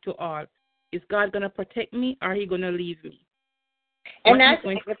prove God to all. Is God going to protect me, or is he going to leave me? And that's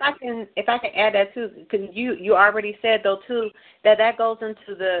if I can add that too, because you already said though too that goes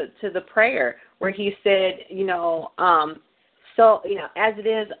into the prayer where he said, so as it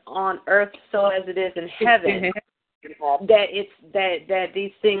is on earth, so as it is in heaven. That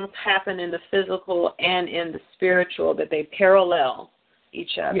these things happen in the physical and in the spiritual, that they parallel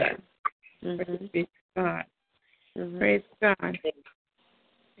each other. Yeah. Praise God. Praise God.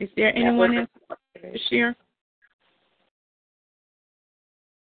 Is there anyone else to share?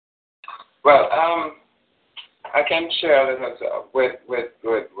 Well, I can share with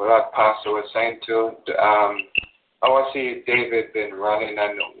what Pastor was saying too. I want to see David been running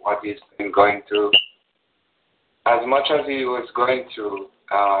and what he's been going through. As much as he was going through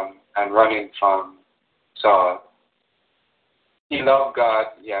and running from Saul, he loved God,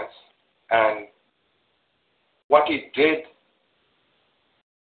 yes. And what he did,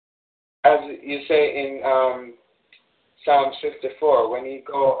 as you say in Psalm 54, when he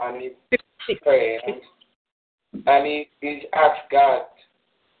go and he pray and he asked God,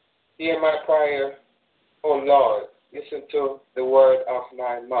 hear my prayer, O Lord, listen to the word of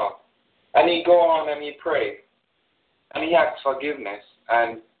my mouth. And he go on and he pray. And he asked forgiveness.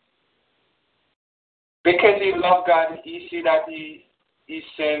 And because he loved God, he see that he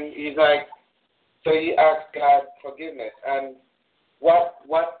sinned. He's like, so he asked God forgiveness. And what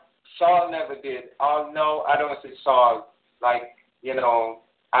Saul never did, I don't say Saul,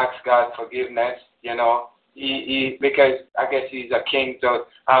 ask God forgiveness, he because I guess he's a king, so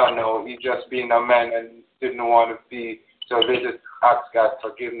I don't know, he just being a man and didn't want to be, so they just ask God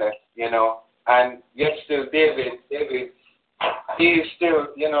forgiveness, And yet still David, he is still,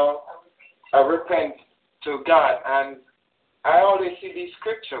 repent to God. And I always see this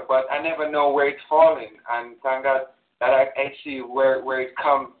scripture, but I never know where it's falling. And thank God that I see where it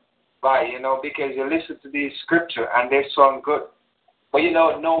come by, because you listen to these scripture and they sound good. But you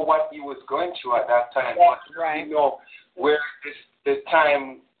don't know what he was going through at that time. That's right. You know where the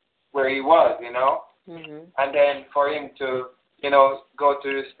time where he was, Mm-hmm. And then for him to, go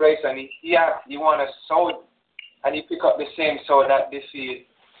to this place and he want a sword, and he pick up the same sword that defeat,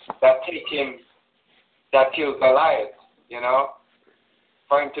 that killed Goliath,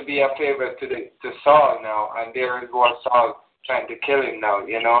 for him to be a favorite to Saul now, and there is what Saul trying to kill him now,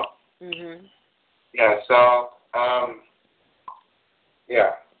 Mm-hmm. Yeah, so,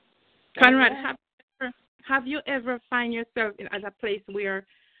 yeah. Conrad, have you ever find yourself at a place where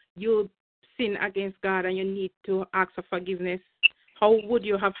you sin against God and you need to ask for forgiveness? How would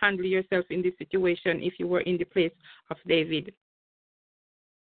you have handled yourself in this situation if you were in the place of David?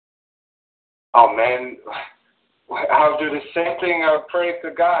 Oh, man, I'll do the same thing. I'll pray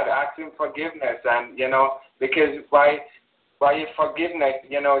to God, ask him forgiveness. And, because by your forgiveness,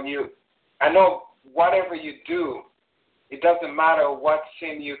 I know whatever you do, it doesn't matter what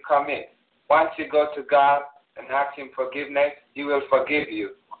sin you commit. Once you go to God and ask him forgiveness, he will forgive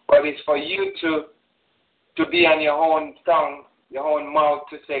you. But it's for you to be on your own tongue, your own mouth,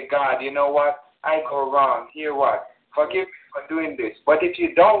 to say, God, you know what? I go wrong. Here what? Forgive me for doing this. But if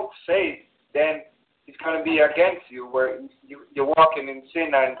you don't say it, then it's going to be against you, where you're walking in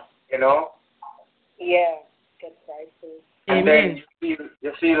sin and, Yeah, good prices. And then you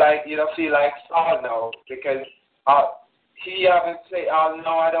feel like you don't feel like Saul now, because he haven't said, oh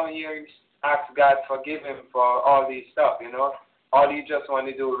no, I don't hear him ask God forgive him for all these stuff, All he just want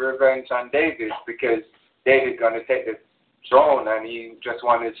to do is revenge on David, because David's going to take the throne, and he just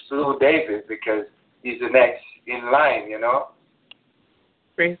want to slew David because he's the next in line,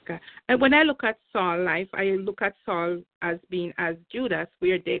 Praise God. And when I look at Saul's life, I look at Saul as being as Judas,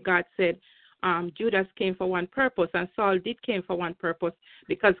 where God said Judas came for one purpose, and Saul did came for one purpose,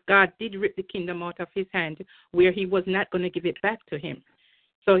 because God did rip the kingdom out of his hand, where he was not going to give it back to him.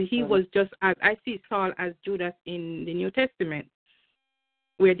 So he was just, as I see Saul as Judas in the New Testament,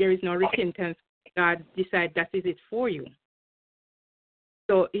 where there is no repentance. God decided that is it for you.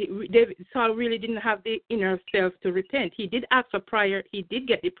 So Saul really didn't have the inner self to repent. He did ask for prayer. He did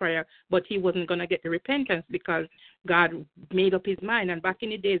get the prayer, but he wasn't going to get the repentance because God made up his mind. And back in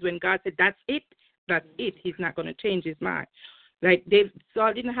the days when God said, that's it, he's not going to change his mind. Like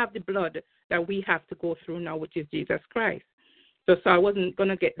Saul didn't have the blood that we have to go through now, which is Jesus Christ. So Saul wasn't going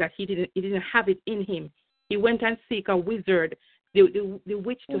to get that. He didn't have it in him. He went and seek a wizard, the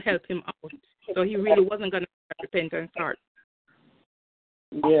witch, to help him out. So he really wasn't going to have repentance heart.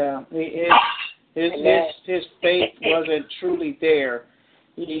 Yeah, his faith wasn't truly there.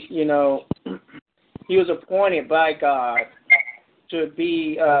 He was appointed by God to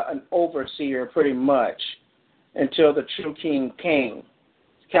be an overseer, pretty much, until the true king came.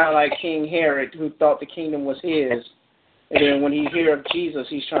 It's kind of like King Herod, who thought the kingdom was his, And then when he hears Jesus,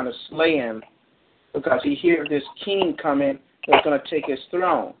 he's trying to slay him because he hears this king coming that's going to take his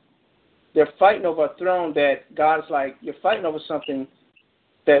throne. They're fighting over a throne that God's like, you're fighting over something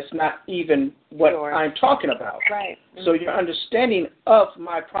that's not even what I'm talking about. Right. So your understanding of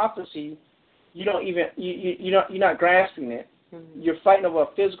my prophecy, you don't even you're not grasping it. Mm-hmm. You're fighting over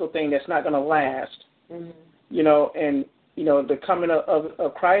a physical thing that's not going to last. Mm-hmm. You know, and you know the coming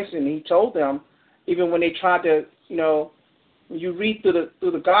of Christ, and he told them even when they tried to, you know, when you read through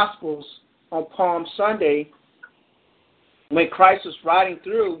the Gospels on Palm Sunday, when Christ was riding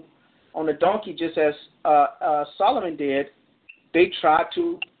through on the donkey, just as Solomon did, they tried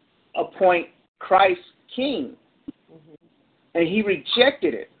to appoint Christ king, and he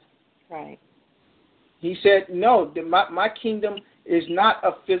rejected it. Right. He said, "No, my kingdom is not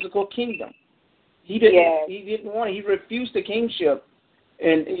a physical kingdom." He didn't. Yes. He didn't want it. He refused the kingship,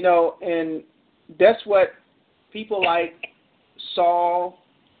 and you know, and that's what people like Saul,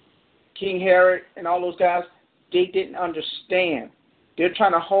 King Herod, and all those guys, they didn't understand. They're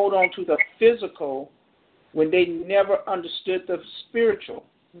trying to hold on to the physical when they never understood the spiritual.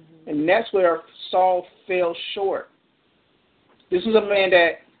 Mm-hmm. And that's where Saul fell short. This is a man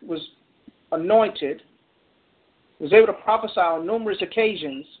that was anointed, was able to prophesy on numerous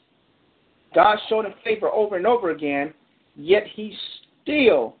occasions. God showed him favor over and over again, yet he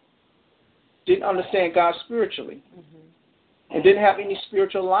still didn't understand God spiritually. Mm-hmm. And didn't have any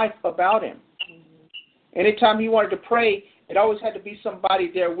spiritual life about him. Mm-hmm. Anytime he wanted to pray, it always had to be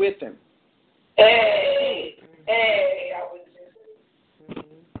somebody there with him. Hey, I was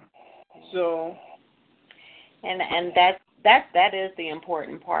so, and that is the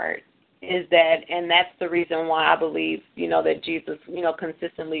important part, is that, and that's the reason why I believe, you know, that Jesus, you know,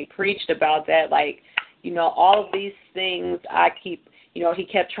 consistently preached about that. Like, you know, all of these things he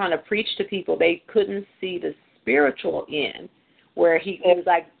kept trying to preach to people. They couldn't see the spiritual end, where he was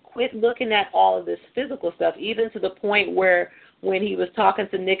like, quit looking at all of this physical stuff, even to the point where when he was talking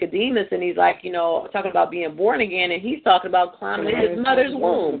to Nicodemus and he's like, you know, talking about being born again, and he's talking about climbing in his mother's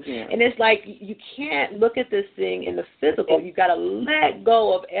womb. And it's like, you can't look at this thing in the physical. You've got to let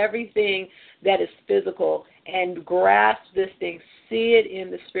go of everything that is physical and grasp this thing, see it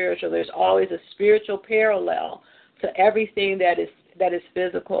in the spiritual. There's always a spiritual parallel to everything that is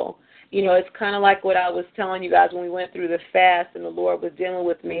physical. You know, it's kind of like what I was telling you guys when we went through the fast and the Lord was dealing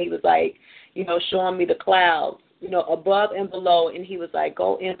with me. He was like, you know, showing me the clouds, you know, above and below, and he was like,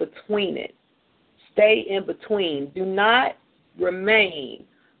 go in between it. Stay in between. Do not remain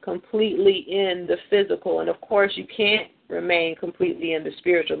completely in the physical. And, of course, you can't remain completely in the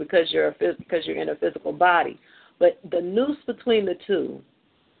spiritual because you're in a physical body. But the noose between the two,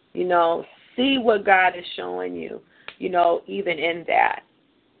 you know, see what God is showing you, you know, even in that.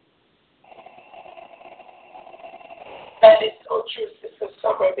 That is so true, Sister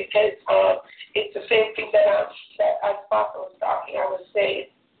Summer, because it's the same thing that as Pastor was talking, I was saying,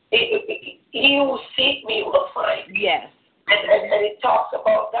 he who seek me will find me. Yes. And it talks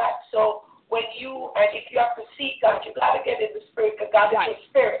about that. So if you have to seek God, you got to get in the spirit, because God is your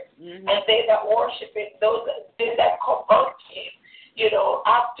spirit. Mm-hmm. And they that worship it, they that come unto him, you know,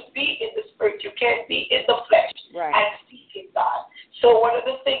 have to be in the spirit. You can't be in the flesh and seeking God. So one of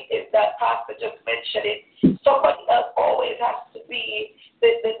the things is that Pastor just mentioned it, somebody else always has to be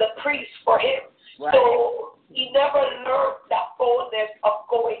the priest for him. Right. So he never learned that boldness of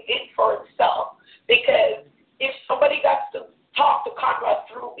going in for himself, because if somebody got to talk to Conrad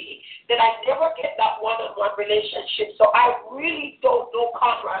through me, then I never get that one-on-one relationship. So I really don't know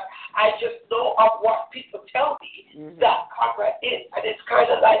Conrad. I just know of what people tell me that Conrad is. And it's kind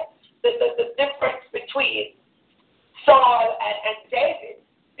of like the difference between Saul and David.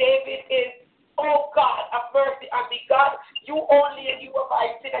 David is, oh God, have mercy on me. God, you only and you have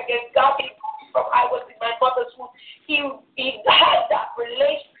I sinned against God. From I was in my mother's womb. He had that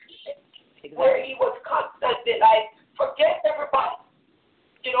relationship where he was constantly like, forget everybody.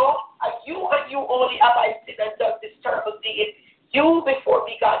 You know, you and you only have I sinned and done this terrible deed. You before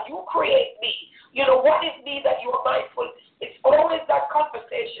me, God, you create me. You know, what is me that you are mindful? It's always that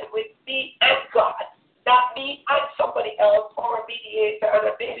conversation with me and God. Not me and somebody else or a mediator, and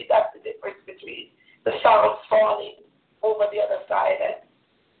maybe that's the difference between the sons falling over the other side and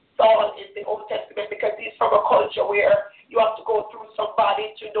Saul in the Old Testament, because he's from a culture where you have to go through somebody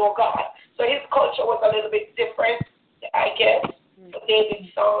to know God. So his culture was a little bit different, I guess. So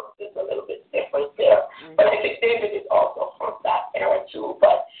David's son is a little bit different there. But I think David is also from that era too.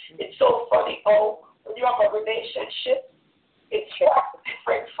 But it's so funny, when you have a relationship, it's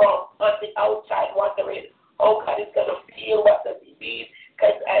different from on the outside wondering, oh, God is going to feel, what does he mean?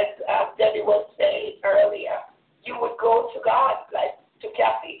 Because as Debbie was saying earlier, you would go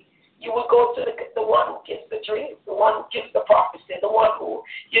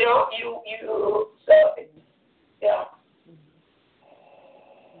Yeah.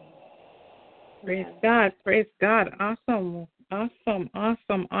 Praise God. Praise God. Awesome. Awesome.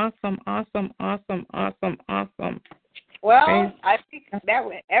 Awesome. Awesome. Awesome. Awesome. Awesome. Awesome. Well, I think that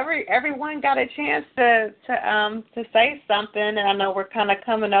everyone got a chance to say something, and I know we're kind of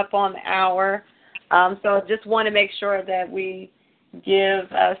coming up on the hour, so just want to make sure that we give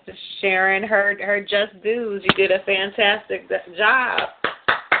to Sharon her just dues. You did a fantastic job.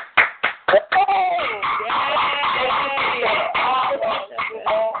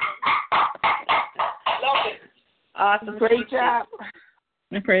 Awesome. Great job.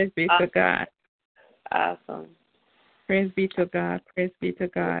 Praise be to God. Awesome. Praise be to God. Praise be to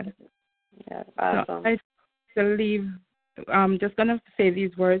God. Yeah, awesome. So I believe I'm just going to say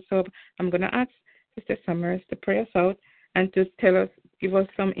these words. So I'm going to ask Sister Summers to pray us out and to give us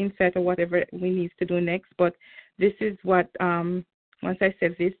some insight or whatever we need to do next. But this is what, once I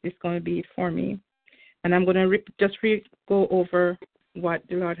said this is going to be it for me. And I'm going to go over what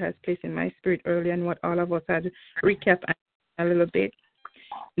the Lord has placed in my spirit earlier and what all of us had recap a little bit,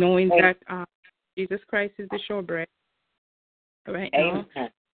 knowing that Jesus Christ is the showbread. Right now,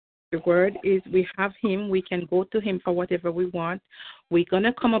 the word is we have Him. We can go to Him for whatever we want. We're going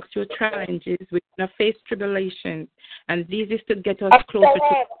to come up to challenges. We're going to face tribulations. And this is to get us closer to...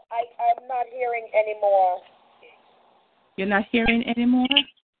 I'm not hearing anymore. You're not hearing anymore?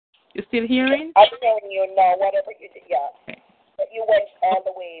 You're still hearing? I'm hearing you now, whatever you did, yeah. Okay. But you went all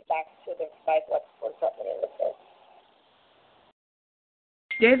the way back to the like what's happening with this.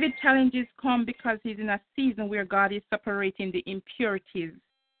 David's challenges come because he's in a season where God is separating the impurities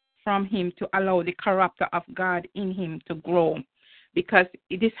from him to allow the character of God in him to grow. Because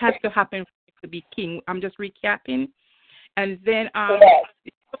this has to happen to be king. I'm just recapping. And then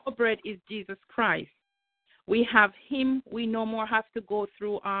the showbread is Jesus Christ. We have Him. We no more have to go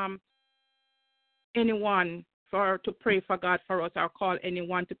through anyone to pray for God for us or call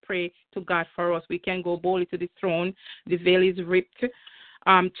anyone to pray to God for us. We can go boldly to the throne. The veil is ripped.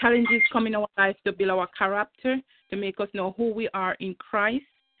 Challenges come in our lives to build our character, to make us know who we are in Christ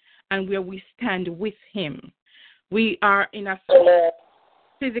and where we stand with Him. We are in a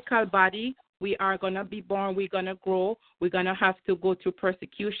physical body. We are going to be born. We're going to grow. We're going to have to go through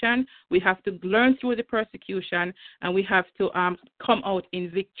persecution. We have to learn through the persecution, and we have to come out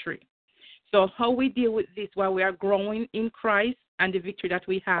in victory. So how we deal with this while we are growing in Christ and the victory that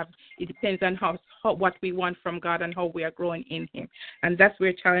we have, it depends on what we want from God and how we are growing in Him. And that's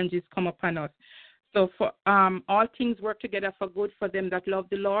where challenges come upon us. So for all things work together for good for them that love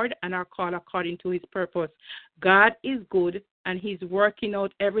the Lord and are called according to His purpose. God is good, and He's working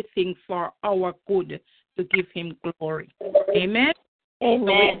out everything for our good to give Him glory. Amen?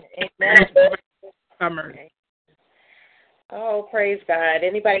 Amen. Amen. Oh, praise God.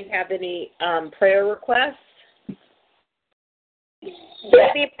 Anybody have any prayer requests?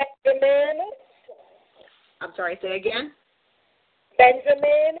 Baby Benjamin. I'm sorry, say again.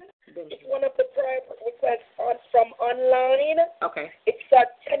 Benjamin. It's one of the prayer requests from online. Okay. It's a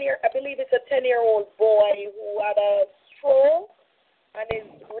 10-year-old boy who had a stroke and is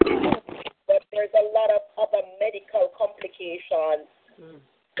breathing, but there's a lot of other medical complications.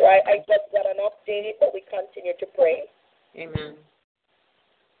 Right? I just got an update, but we continue to pray. Amen.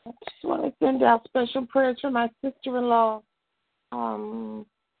 I just want to send out special prayers for my sister-in-law who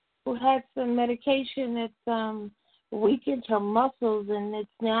had some medication that's weakened her muscles, and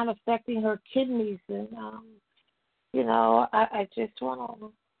it's not affecting her kidneys. And, I just want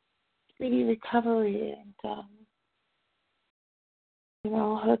a speedy recovery and,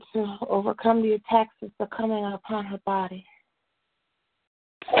 her to overcome the attacks that are coming upon her body.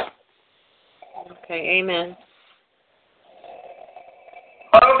 Okay, amen.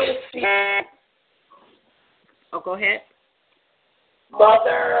 Oh, go ahead.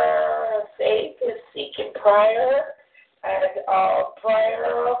 Mother Faith is seeking prayer and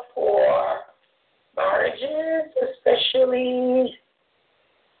prayer for marriages, especially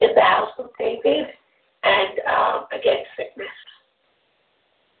in the house of David, and against sickness.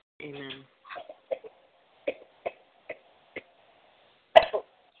 Amen.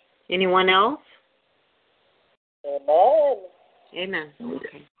 Anyone else? Amen. Amen.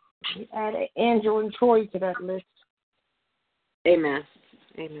 Okay. Add Angel and Troy to that list. Amen.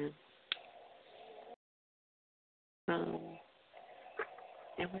 Amen. Thank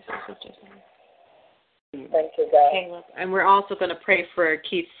you, God. Caleb. And we're also going to pray for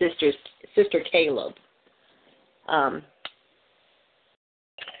Keith's sister Caleb.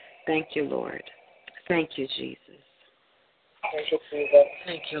 Thank you, Lord. Thank you, Jesus.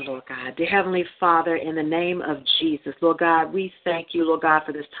 Thank you, Lord God. Dear Heavenly Father, in the name of Jesus, Lord God, we thank you, Lord God,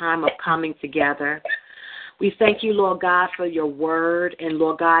 for this time of coming together. We thank you, Lord God, for your word and,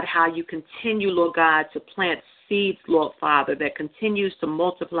 Lord God, how you continue, Lord God, to plant seeds, Lord Father, that continues to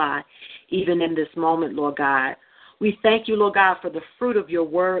multiply even in this moment, Lord God. We thank you, Lord God, for the fruit of your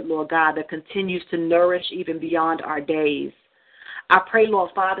word, Lord God, that continues to nourish even beyond our days. I pray,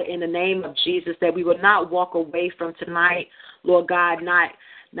 Lord Father, in the name of Jesus, that we will not walk away from tonight, Lord God,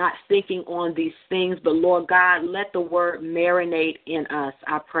 not thinking on these things, but, Lord God, let the word marinate in us,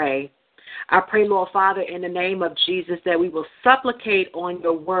 I pray. I pray, Lord Father, in the name of Jesus, that we will supplicate on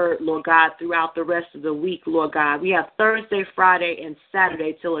your word, Lord God, throughout the rest of the week, Lord God. We have Thursday, Friday, and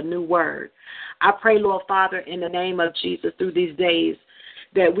Saturday till a new word. I pray, Lord Father, in the name of Jesus, through these days,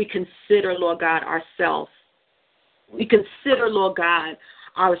 that we consider, Lord God, ourselves. We consider, Lord God,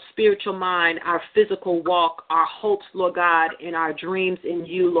 our spiritual mind, our physical walk, our hopes, Lord God, and our dreams in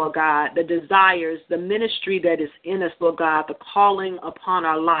you, Lord God, the desires, the ministry that is in us, Lord God, the calling upon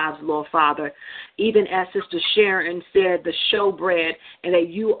our lives, Lord Father. Even as Sister Sharon said, the showbread, and that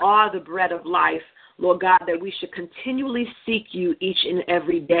you are the bread of life, Lord God, that we should continually seek you each and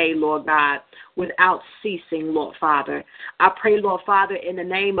every day, Lord God, without ceasing, Lord Father. I pray, Lord Father, in the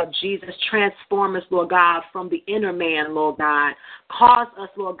name of Jesus, transform us, Lord God, from the inner man, Lord God. Cause us,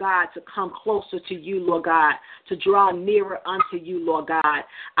 Lord God, to come closer to you, Lord God, to draw nearer unto you, Lord God.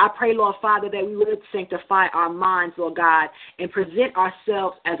 I pray, Lord Father, that we would sanctify our minds, Lord God, and present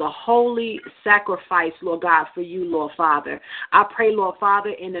ourselves as a holy sacrifice, Lord God, for you, Lord Father. I pray, Lord Father,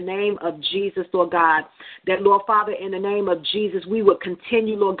 in the name of Jesus, Lord God, that, Lord Father, in the name of Jesus, we would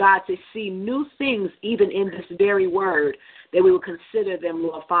continue, Lord God, to see new things even in this very word, that we would consider them,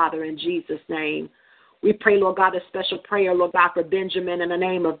 Lord Father, in Jesus' name. We pray, Lord God, a special prayer, Lord God, for Benjamin in the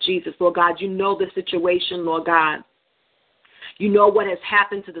name of Jesus. Lord God, you know the situation, Lord God. You know what has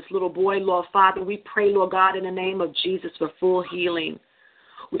happened to this little boy, Lord Father. We pray, Lord God, in the name of Jesus for full healing.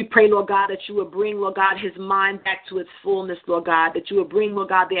 We pray, Lord God, that you would bring, Lord God, his mind back to its fullness, Lord God, that you would bring, Lord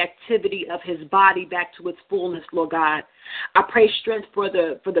God, the activity of his body back to its fullness, Lord God. I pray strength for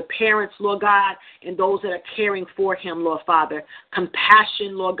the parents, Lord God, and those that are caring for him, Lord Father.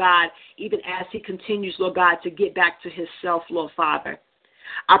 Compassion, Lord God, even as he continues, Lord God, to get back to himself, Lord Father.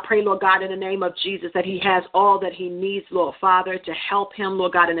 I pray, Lord God, in the name of Jesus, that he has all that he needs, Lord Father, to help him,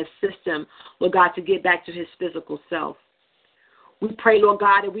 Lord God, and assist him, Lord God, to get back to his physical self. We pray, Lord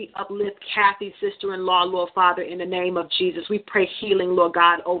God, that we uplift Kathy's sister-in-law, Lord Father, in the name of Jesus. We pray healing, Lord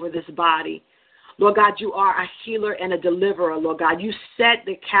God, over this body. Lord God, you are a healer and a deliverer, Lord God. You set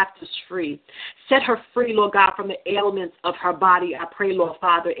the captives free. Set her free, Lord God, from the ailments of her body. I pray, Lord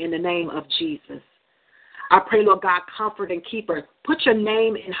Father, in the name of Jesus. I pray, Lord God, comfort and keep her. Put your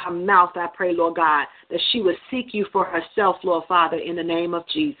name in her mouth, I pray, Lord God, that she would seek you for herself, Lord Father, in the name of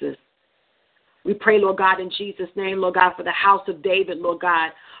Jesus. We pray, Lord God, in Jesus' name, Lord God, for the house of David, Lord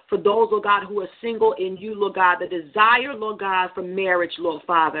God, for those, Lord God, who are single in you, Lord God, the desire, Lord God, for marriage, Lord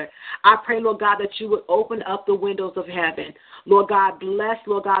Father. I pray, Lord God, that you would open up the windows of heaven. Lord God, bless,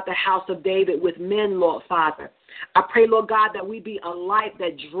 Lord God, the house of David with men, Lord Father. I pray, Lord God, that we be a light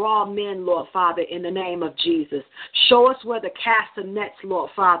that draw men, Lord Father, in the name of Jesus. Show us where to cast the nets,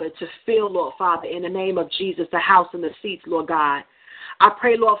 Lord Father, to fill, Lord Father, in the name of Jesus, the house and the seats, Lord God. I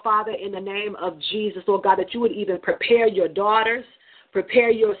pray, Lord Father, in the name of Jesus, Lord God, that you would even prepare your daughters, prepare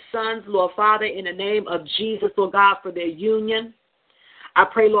your sons, Lord Father, in the name of Jesus, Lord God, for their union. I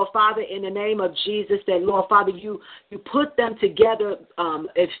pray, Lord Father, in the name of Jesus, that, Lord Father, you put them together and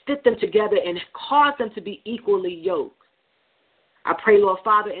fit them together and cause them to be equally yoked. I pray, Lord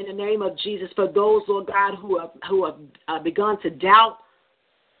Father, in the name of Jesus, for those, Lord God, who have begun to doubt,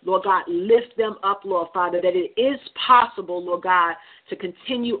 Lord God, lift them up, Lord Father, that it is possible, Lord God, to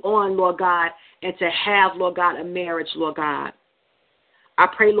continue on, Lord God, and to have, Lord God, a marriage, Lord God. I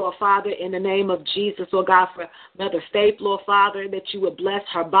pray, Lord Father, in the name of Jesus, Lord God, for Mother Faith, Lord Father, that you would bless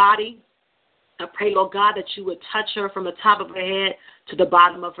her body. I pray, Lord God, that you would touch her from the top of her head to the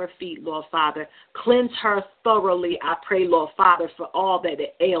bottom of her feet, Lord Father. Cleanse her thoroughly, I pray, Lord Father, for all that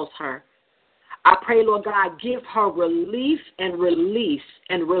it ails her. I pray, Lord God, give her relief and release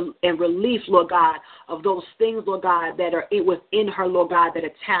and relief, Lord God, of those things, Lord God, that are within her, Lord God, that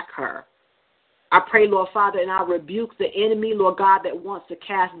attack her. I pray, Lord Father, and I rebuke the enemy, Lord God, that wants to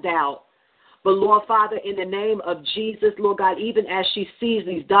cast doubt. But, Lord Father, in the name of Jesus, Lord God, even as she sees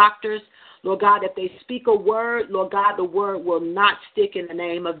these doctors, Lord God, if they speak a word, Lord God, the word will not stick in the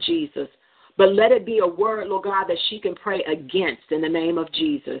name of Jesus. But let it be a word, Lord God, that she can pray against in the name of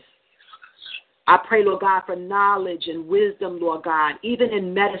Jesus. I pray, Lord God, for knowledge and wisdom, Lord God, even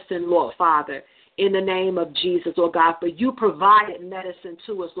in medicine, Lord Father, in the name of Jesus, Lord God, for you provided medicine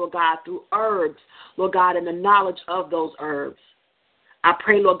to us, Lord God, through herbs, Lord God, and the knowledge of those herbs. I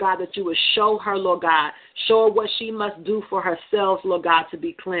pray, Lord God, that you would show her, Lord God, show her what she must do for herself, Lord God, to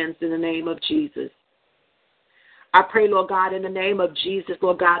be cleansed in the name of Jesus. I pray, Lord God, in the name of Jesus,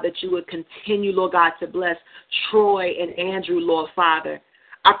 Lord God, that you would continue, Lord God, to bless Troy and Andrew, Lord Father.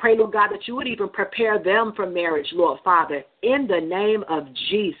 I pray, Lord God, that you would even prepare them for marriage, Lord Father, in the name of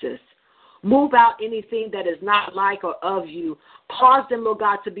Jesus. Move out anything that is not like or of you. Cause them, Lord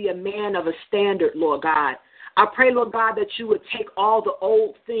God, to be a man of a standard, Lord God. I pray, Lord God, that you would take all the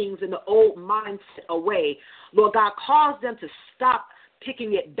old things and the old mindset away. Lord God, cause them to stop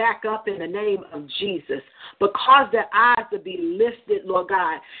picking it back up in the name of Jesus, but cause their eyes to be lifted, Lord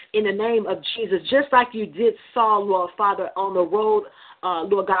God, in the name of Jesus, just like you did Saul, Lord Father, on the road,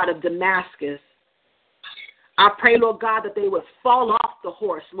 Lord God, of Damascus. I pray, Lord God, that they would fall off the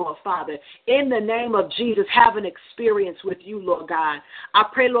horse, Lord Father, in the name of Jesus, have an experience with you, Lord God. I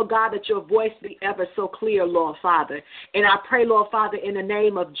pray, Lord God, that your voice be ever so clear, Lord Father. And I pray, Lord Father, in the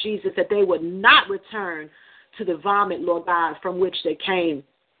name of Jesus, that they would not return to the vomit, Lord God, from which they came.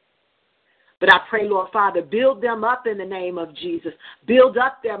 But I pray, Lord Father, build them up in the name of Jesus. Build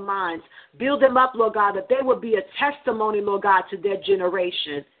up their minds. Build them up, Lord God, that they would be a testimony, Lord God, to their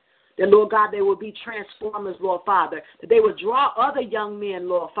generation. That, Lord God, they will be transformers, Lord Father. That they will draw other young men,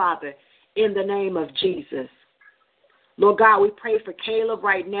 Lord Father, in the name of Jesus. Lord God, we pray for Caleb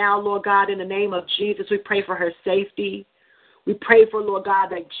right now, Lord God, in the name of Jesus. We pray for her safety. We pray for, Lord God,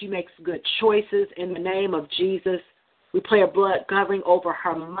 that she makes good choices in the name of Jesus. We pray a blood covering over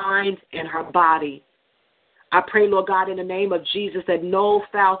her mind and her body. I pray, Lord God, in the name of Jesus, that no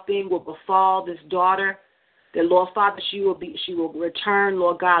foul thing will befall this daughter. That, Lord Father, she will return,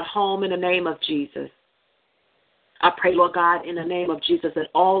 Lord God, home in the name of Jesus. I pray, Lord God, in the name of Jesus, that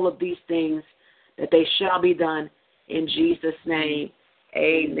all of these things, that they shall be done in Jesus' name.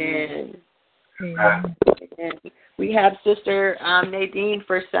 Amen. Amen. We have Sister Nadine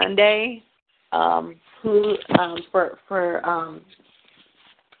for Sunday, who for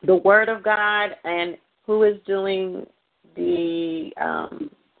the Word of God, and who is doing the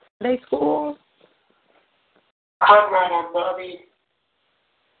Sunday school. I'm right on Bobby.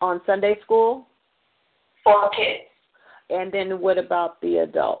 On Sunday school? For kids. And then what about the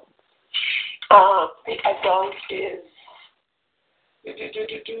adults? The adult is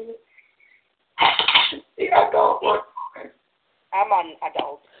the adult one. I'm on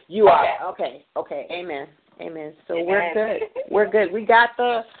adult. You are? Okay. Amen. So Amen. We're good. We're good. We got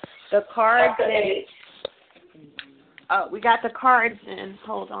the cards in. We got the cards in.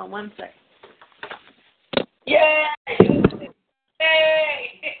 Hold on one second. Yay! Hey!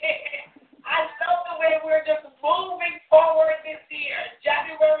 I love the way we're just moving forward this year.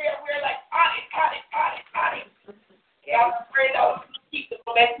 January, we're like, on it. Yeah, I'm afraid I'll keep the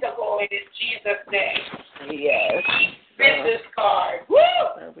momentum going in Jesus' name. Yes. Business card. Woo!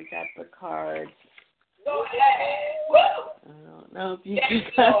 So we got the cards. Go ahead. Woo! I don't know if you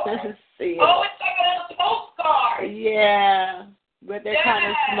can see it. Oh, it's like a little postcard. Yeah. But they're kind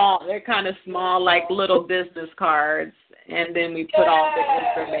of small. They're kind of small, like little business cards, and then we put all the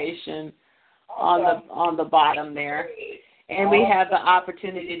information on the bottom there. And we have the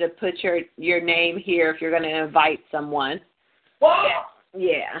opportunity to put your name here if you're going to invite someone. Wow.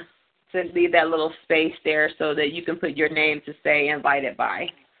 Yeah. So leave that little space there so that you can put your name to say invited by.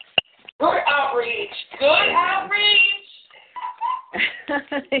 Good outreach. Love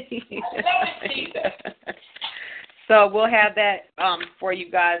it, Jesus. So we'll have that for you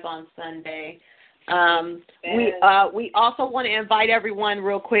guys on Sunday. We also want to invite everyone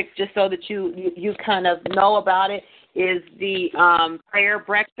real quick, just so that you kind of know about it, is the prayer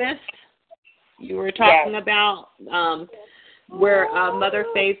breakfast you were talking about, where Mother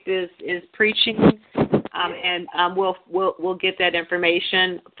Faith is preaching, and we'll get that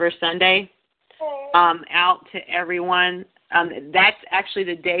information for Sunday out to everyone. That's actually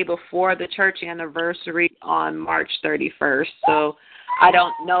the day before the church anniversary on March 31st. So I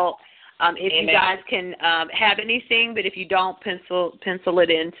don't know if you guys can have anything, but if you don't, pencil it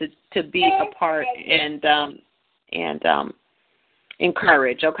in to be a part and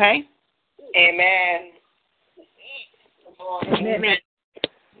encourage. Okay. Amen.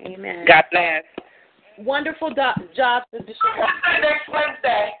 Amen. God bless. Wonderful job. Next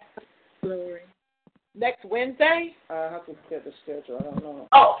Wednesday. Glory. Next Wednesday? I have to get the schedule. I don't know.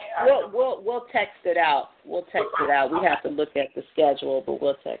 Oh, we'll text it out. We have to look at the schedule, but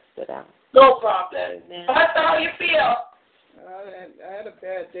we'll text it out. No problem. That's how you feel. I had a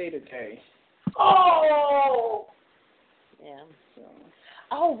bad day today. Oh. Yeah. So.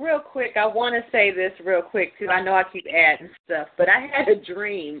 real quick, I want to say this real quick too. I know I keep adding stuff, but I had a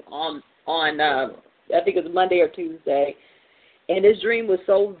dream on I think it was Monday or Tuesday, and this dream was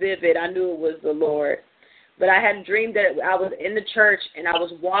so vivid. I knew it was the Lord, but I had a dream that I was in the church and I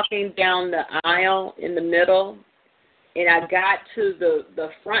was walking down the aisle in the middle, and I got to the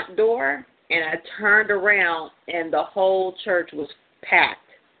front door and I turned around and the whole church was packed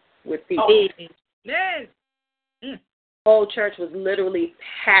with people. Yes. The whole church was literally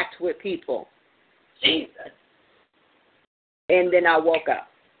packed with people. Jesus. And then I woke up.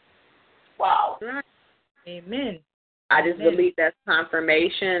 Wow. Amen. I just believe that's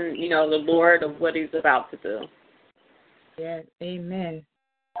confirmation, the Lord of what he's about to do. Yes. Amen.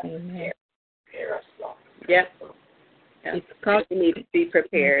 Amen. Yep. It's we need to be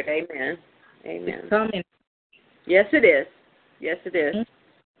prepared. Amen. Amen. It's coming. Yes, it is. Yes, it is.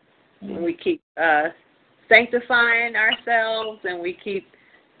 Mm-hmm. And we keep sanctifying ourselves, and we keep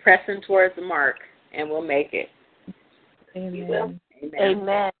pressing towards the mark, and we'll make it. Amen.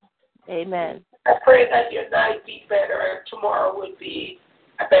 Amen. Amen. I pray that your night be better and tomorrow would be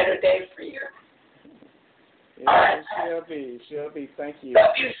a better day for you. Yeah, all right. She'll be. Thank you.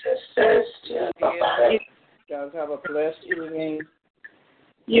 Love you, sisters. You guys have a blessed evening.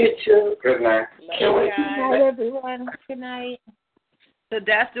 You too. Good night. Good night, everyone. Good night. So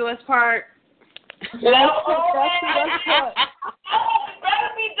death do us part. Love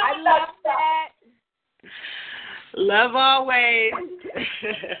that. Love always.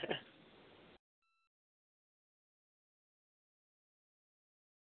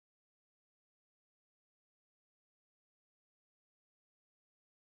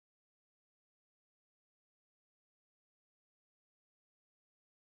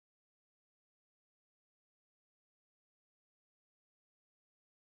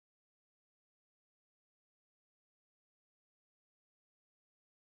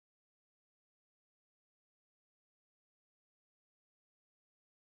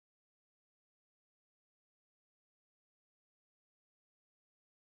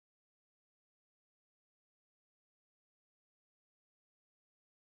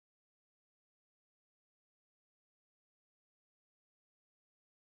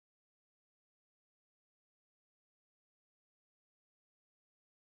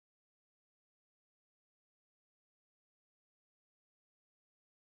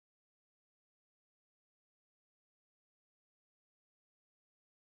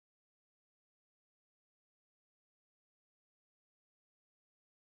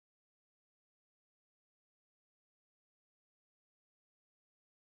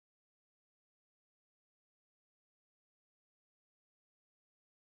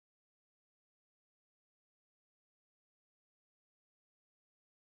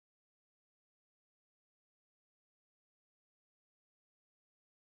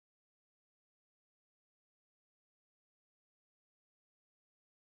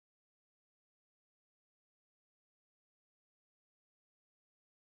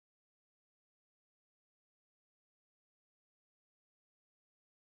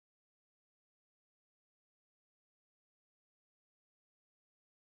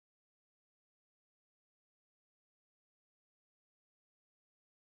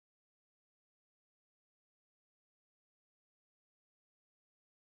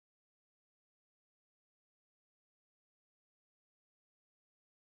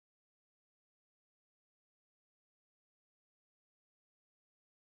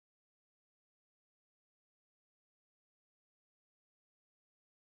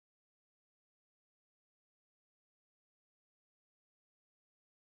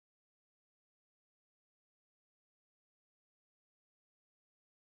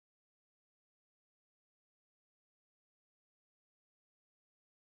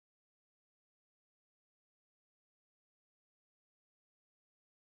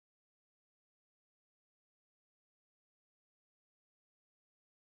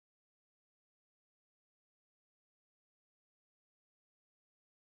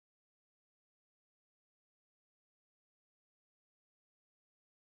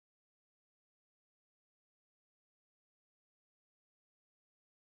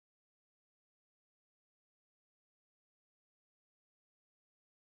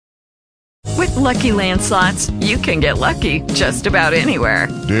 With Lucky Land Slots, you can get lucky just about anywhere.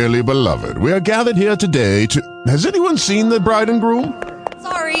 Dearly beloved, we are gathered here today to... Has anyone seen the bride and groom?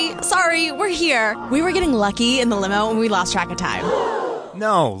 Sorry, we're here. We were getting lucky in the limo and we lost track of time.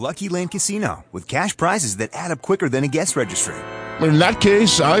 No, Lucky Land Casino, with cash prizes that add up quicker than a guest registry. In that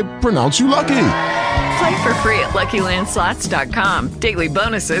case, I pronounce you lucky. Play for free at LuckyLandSlots.com. Daily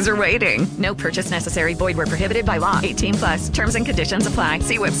bonuses are waiting. No purchase necessary. Void where prohibited by law. 18+. Terms and conditions apply.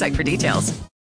 See website for details.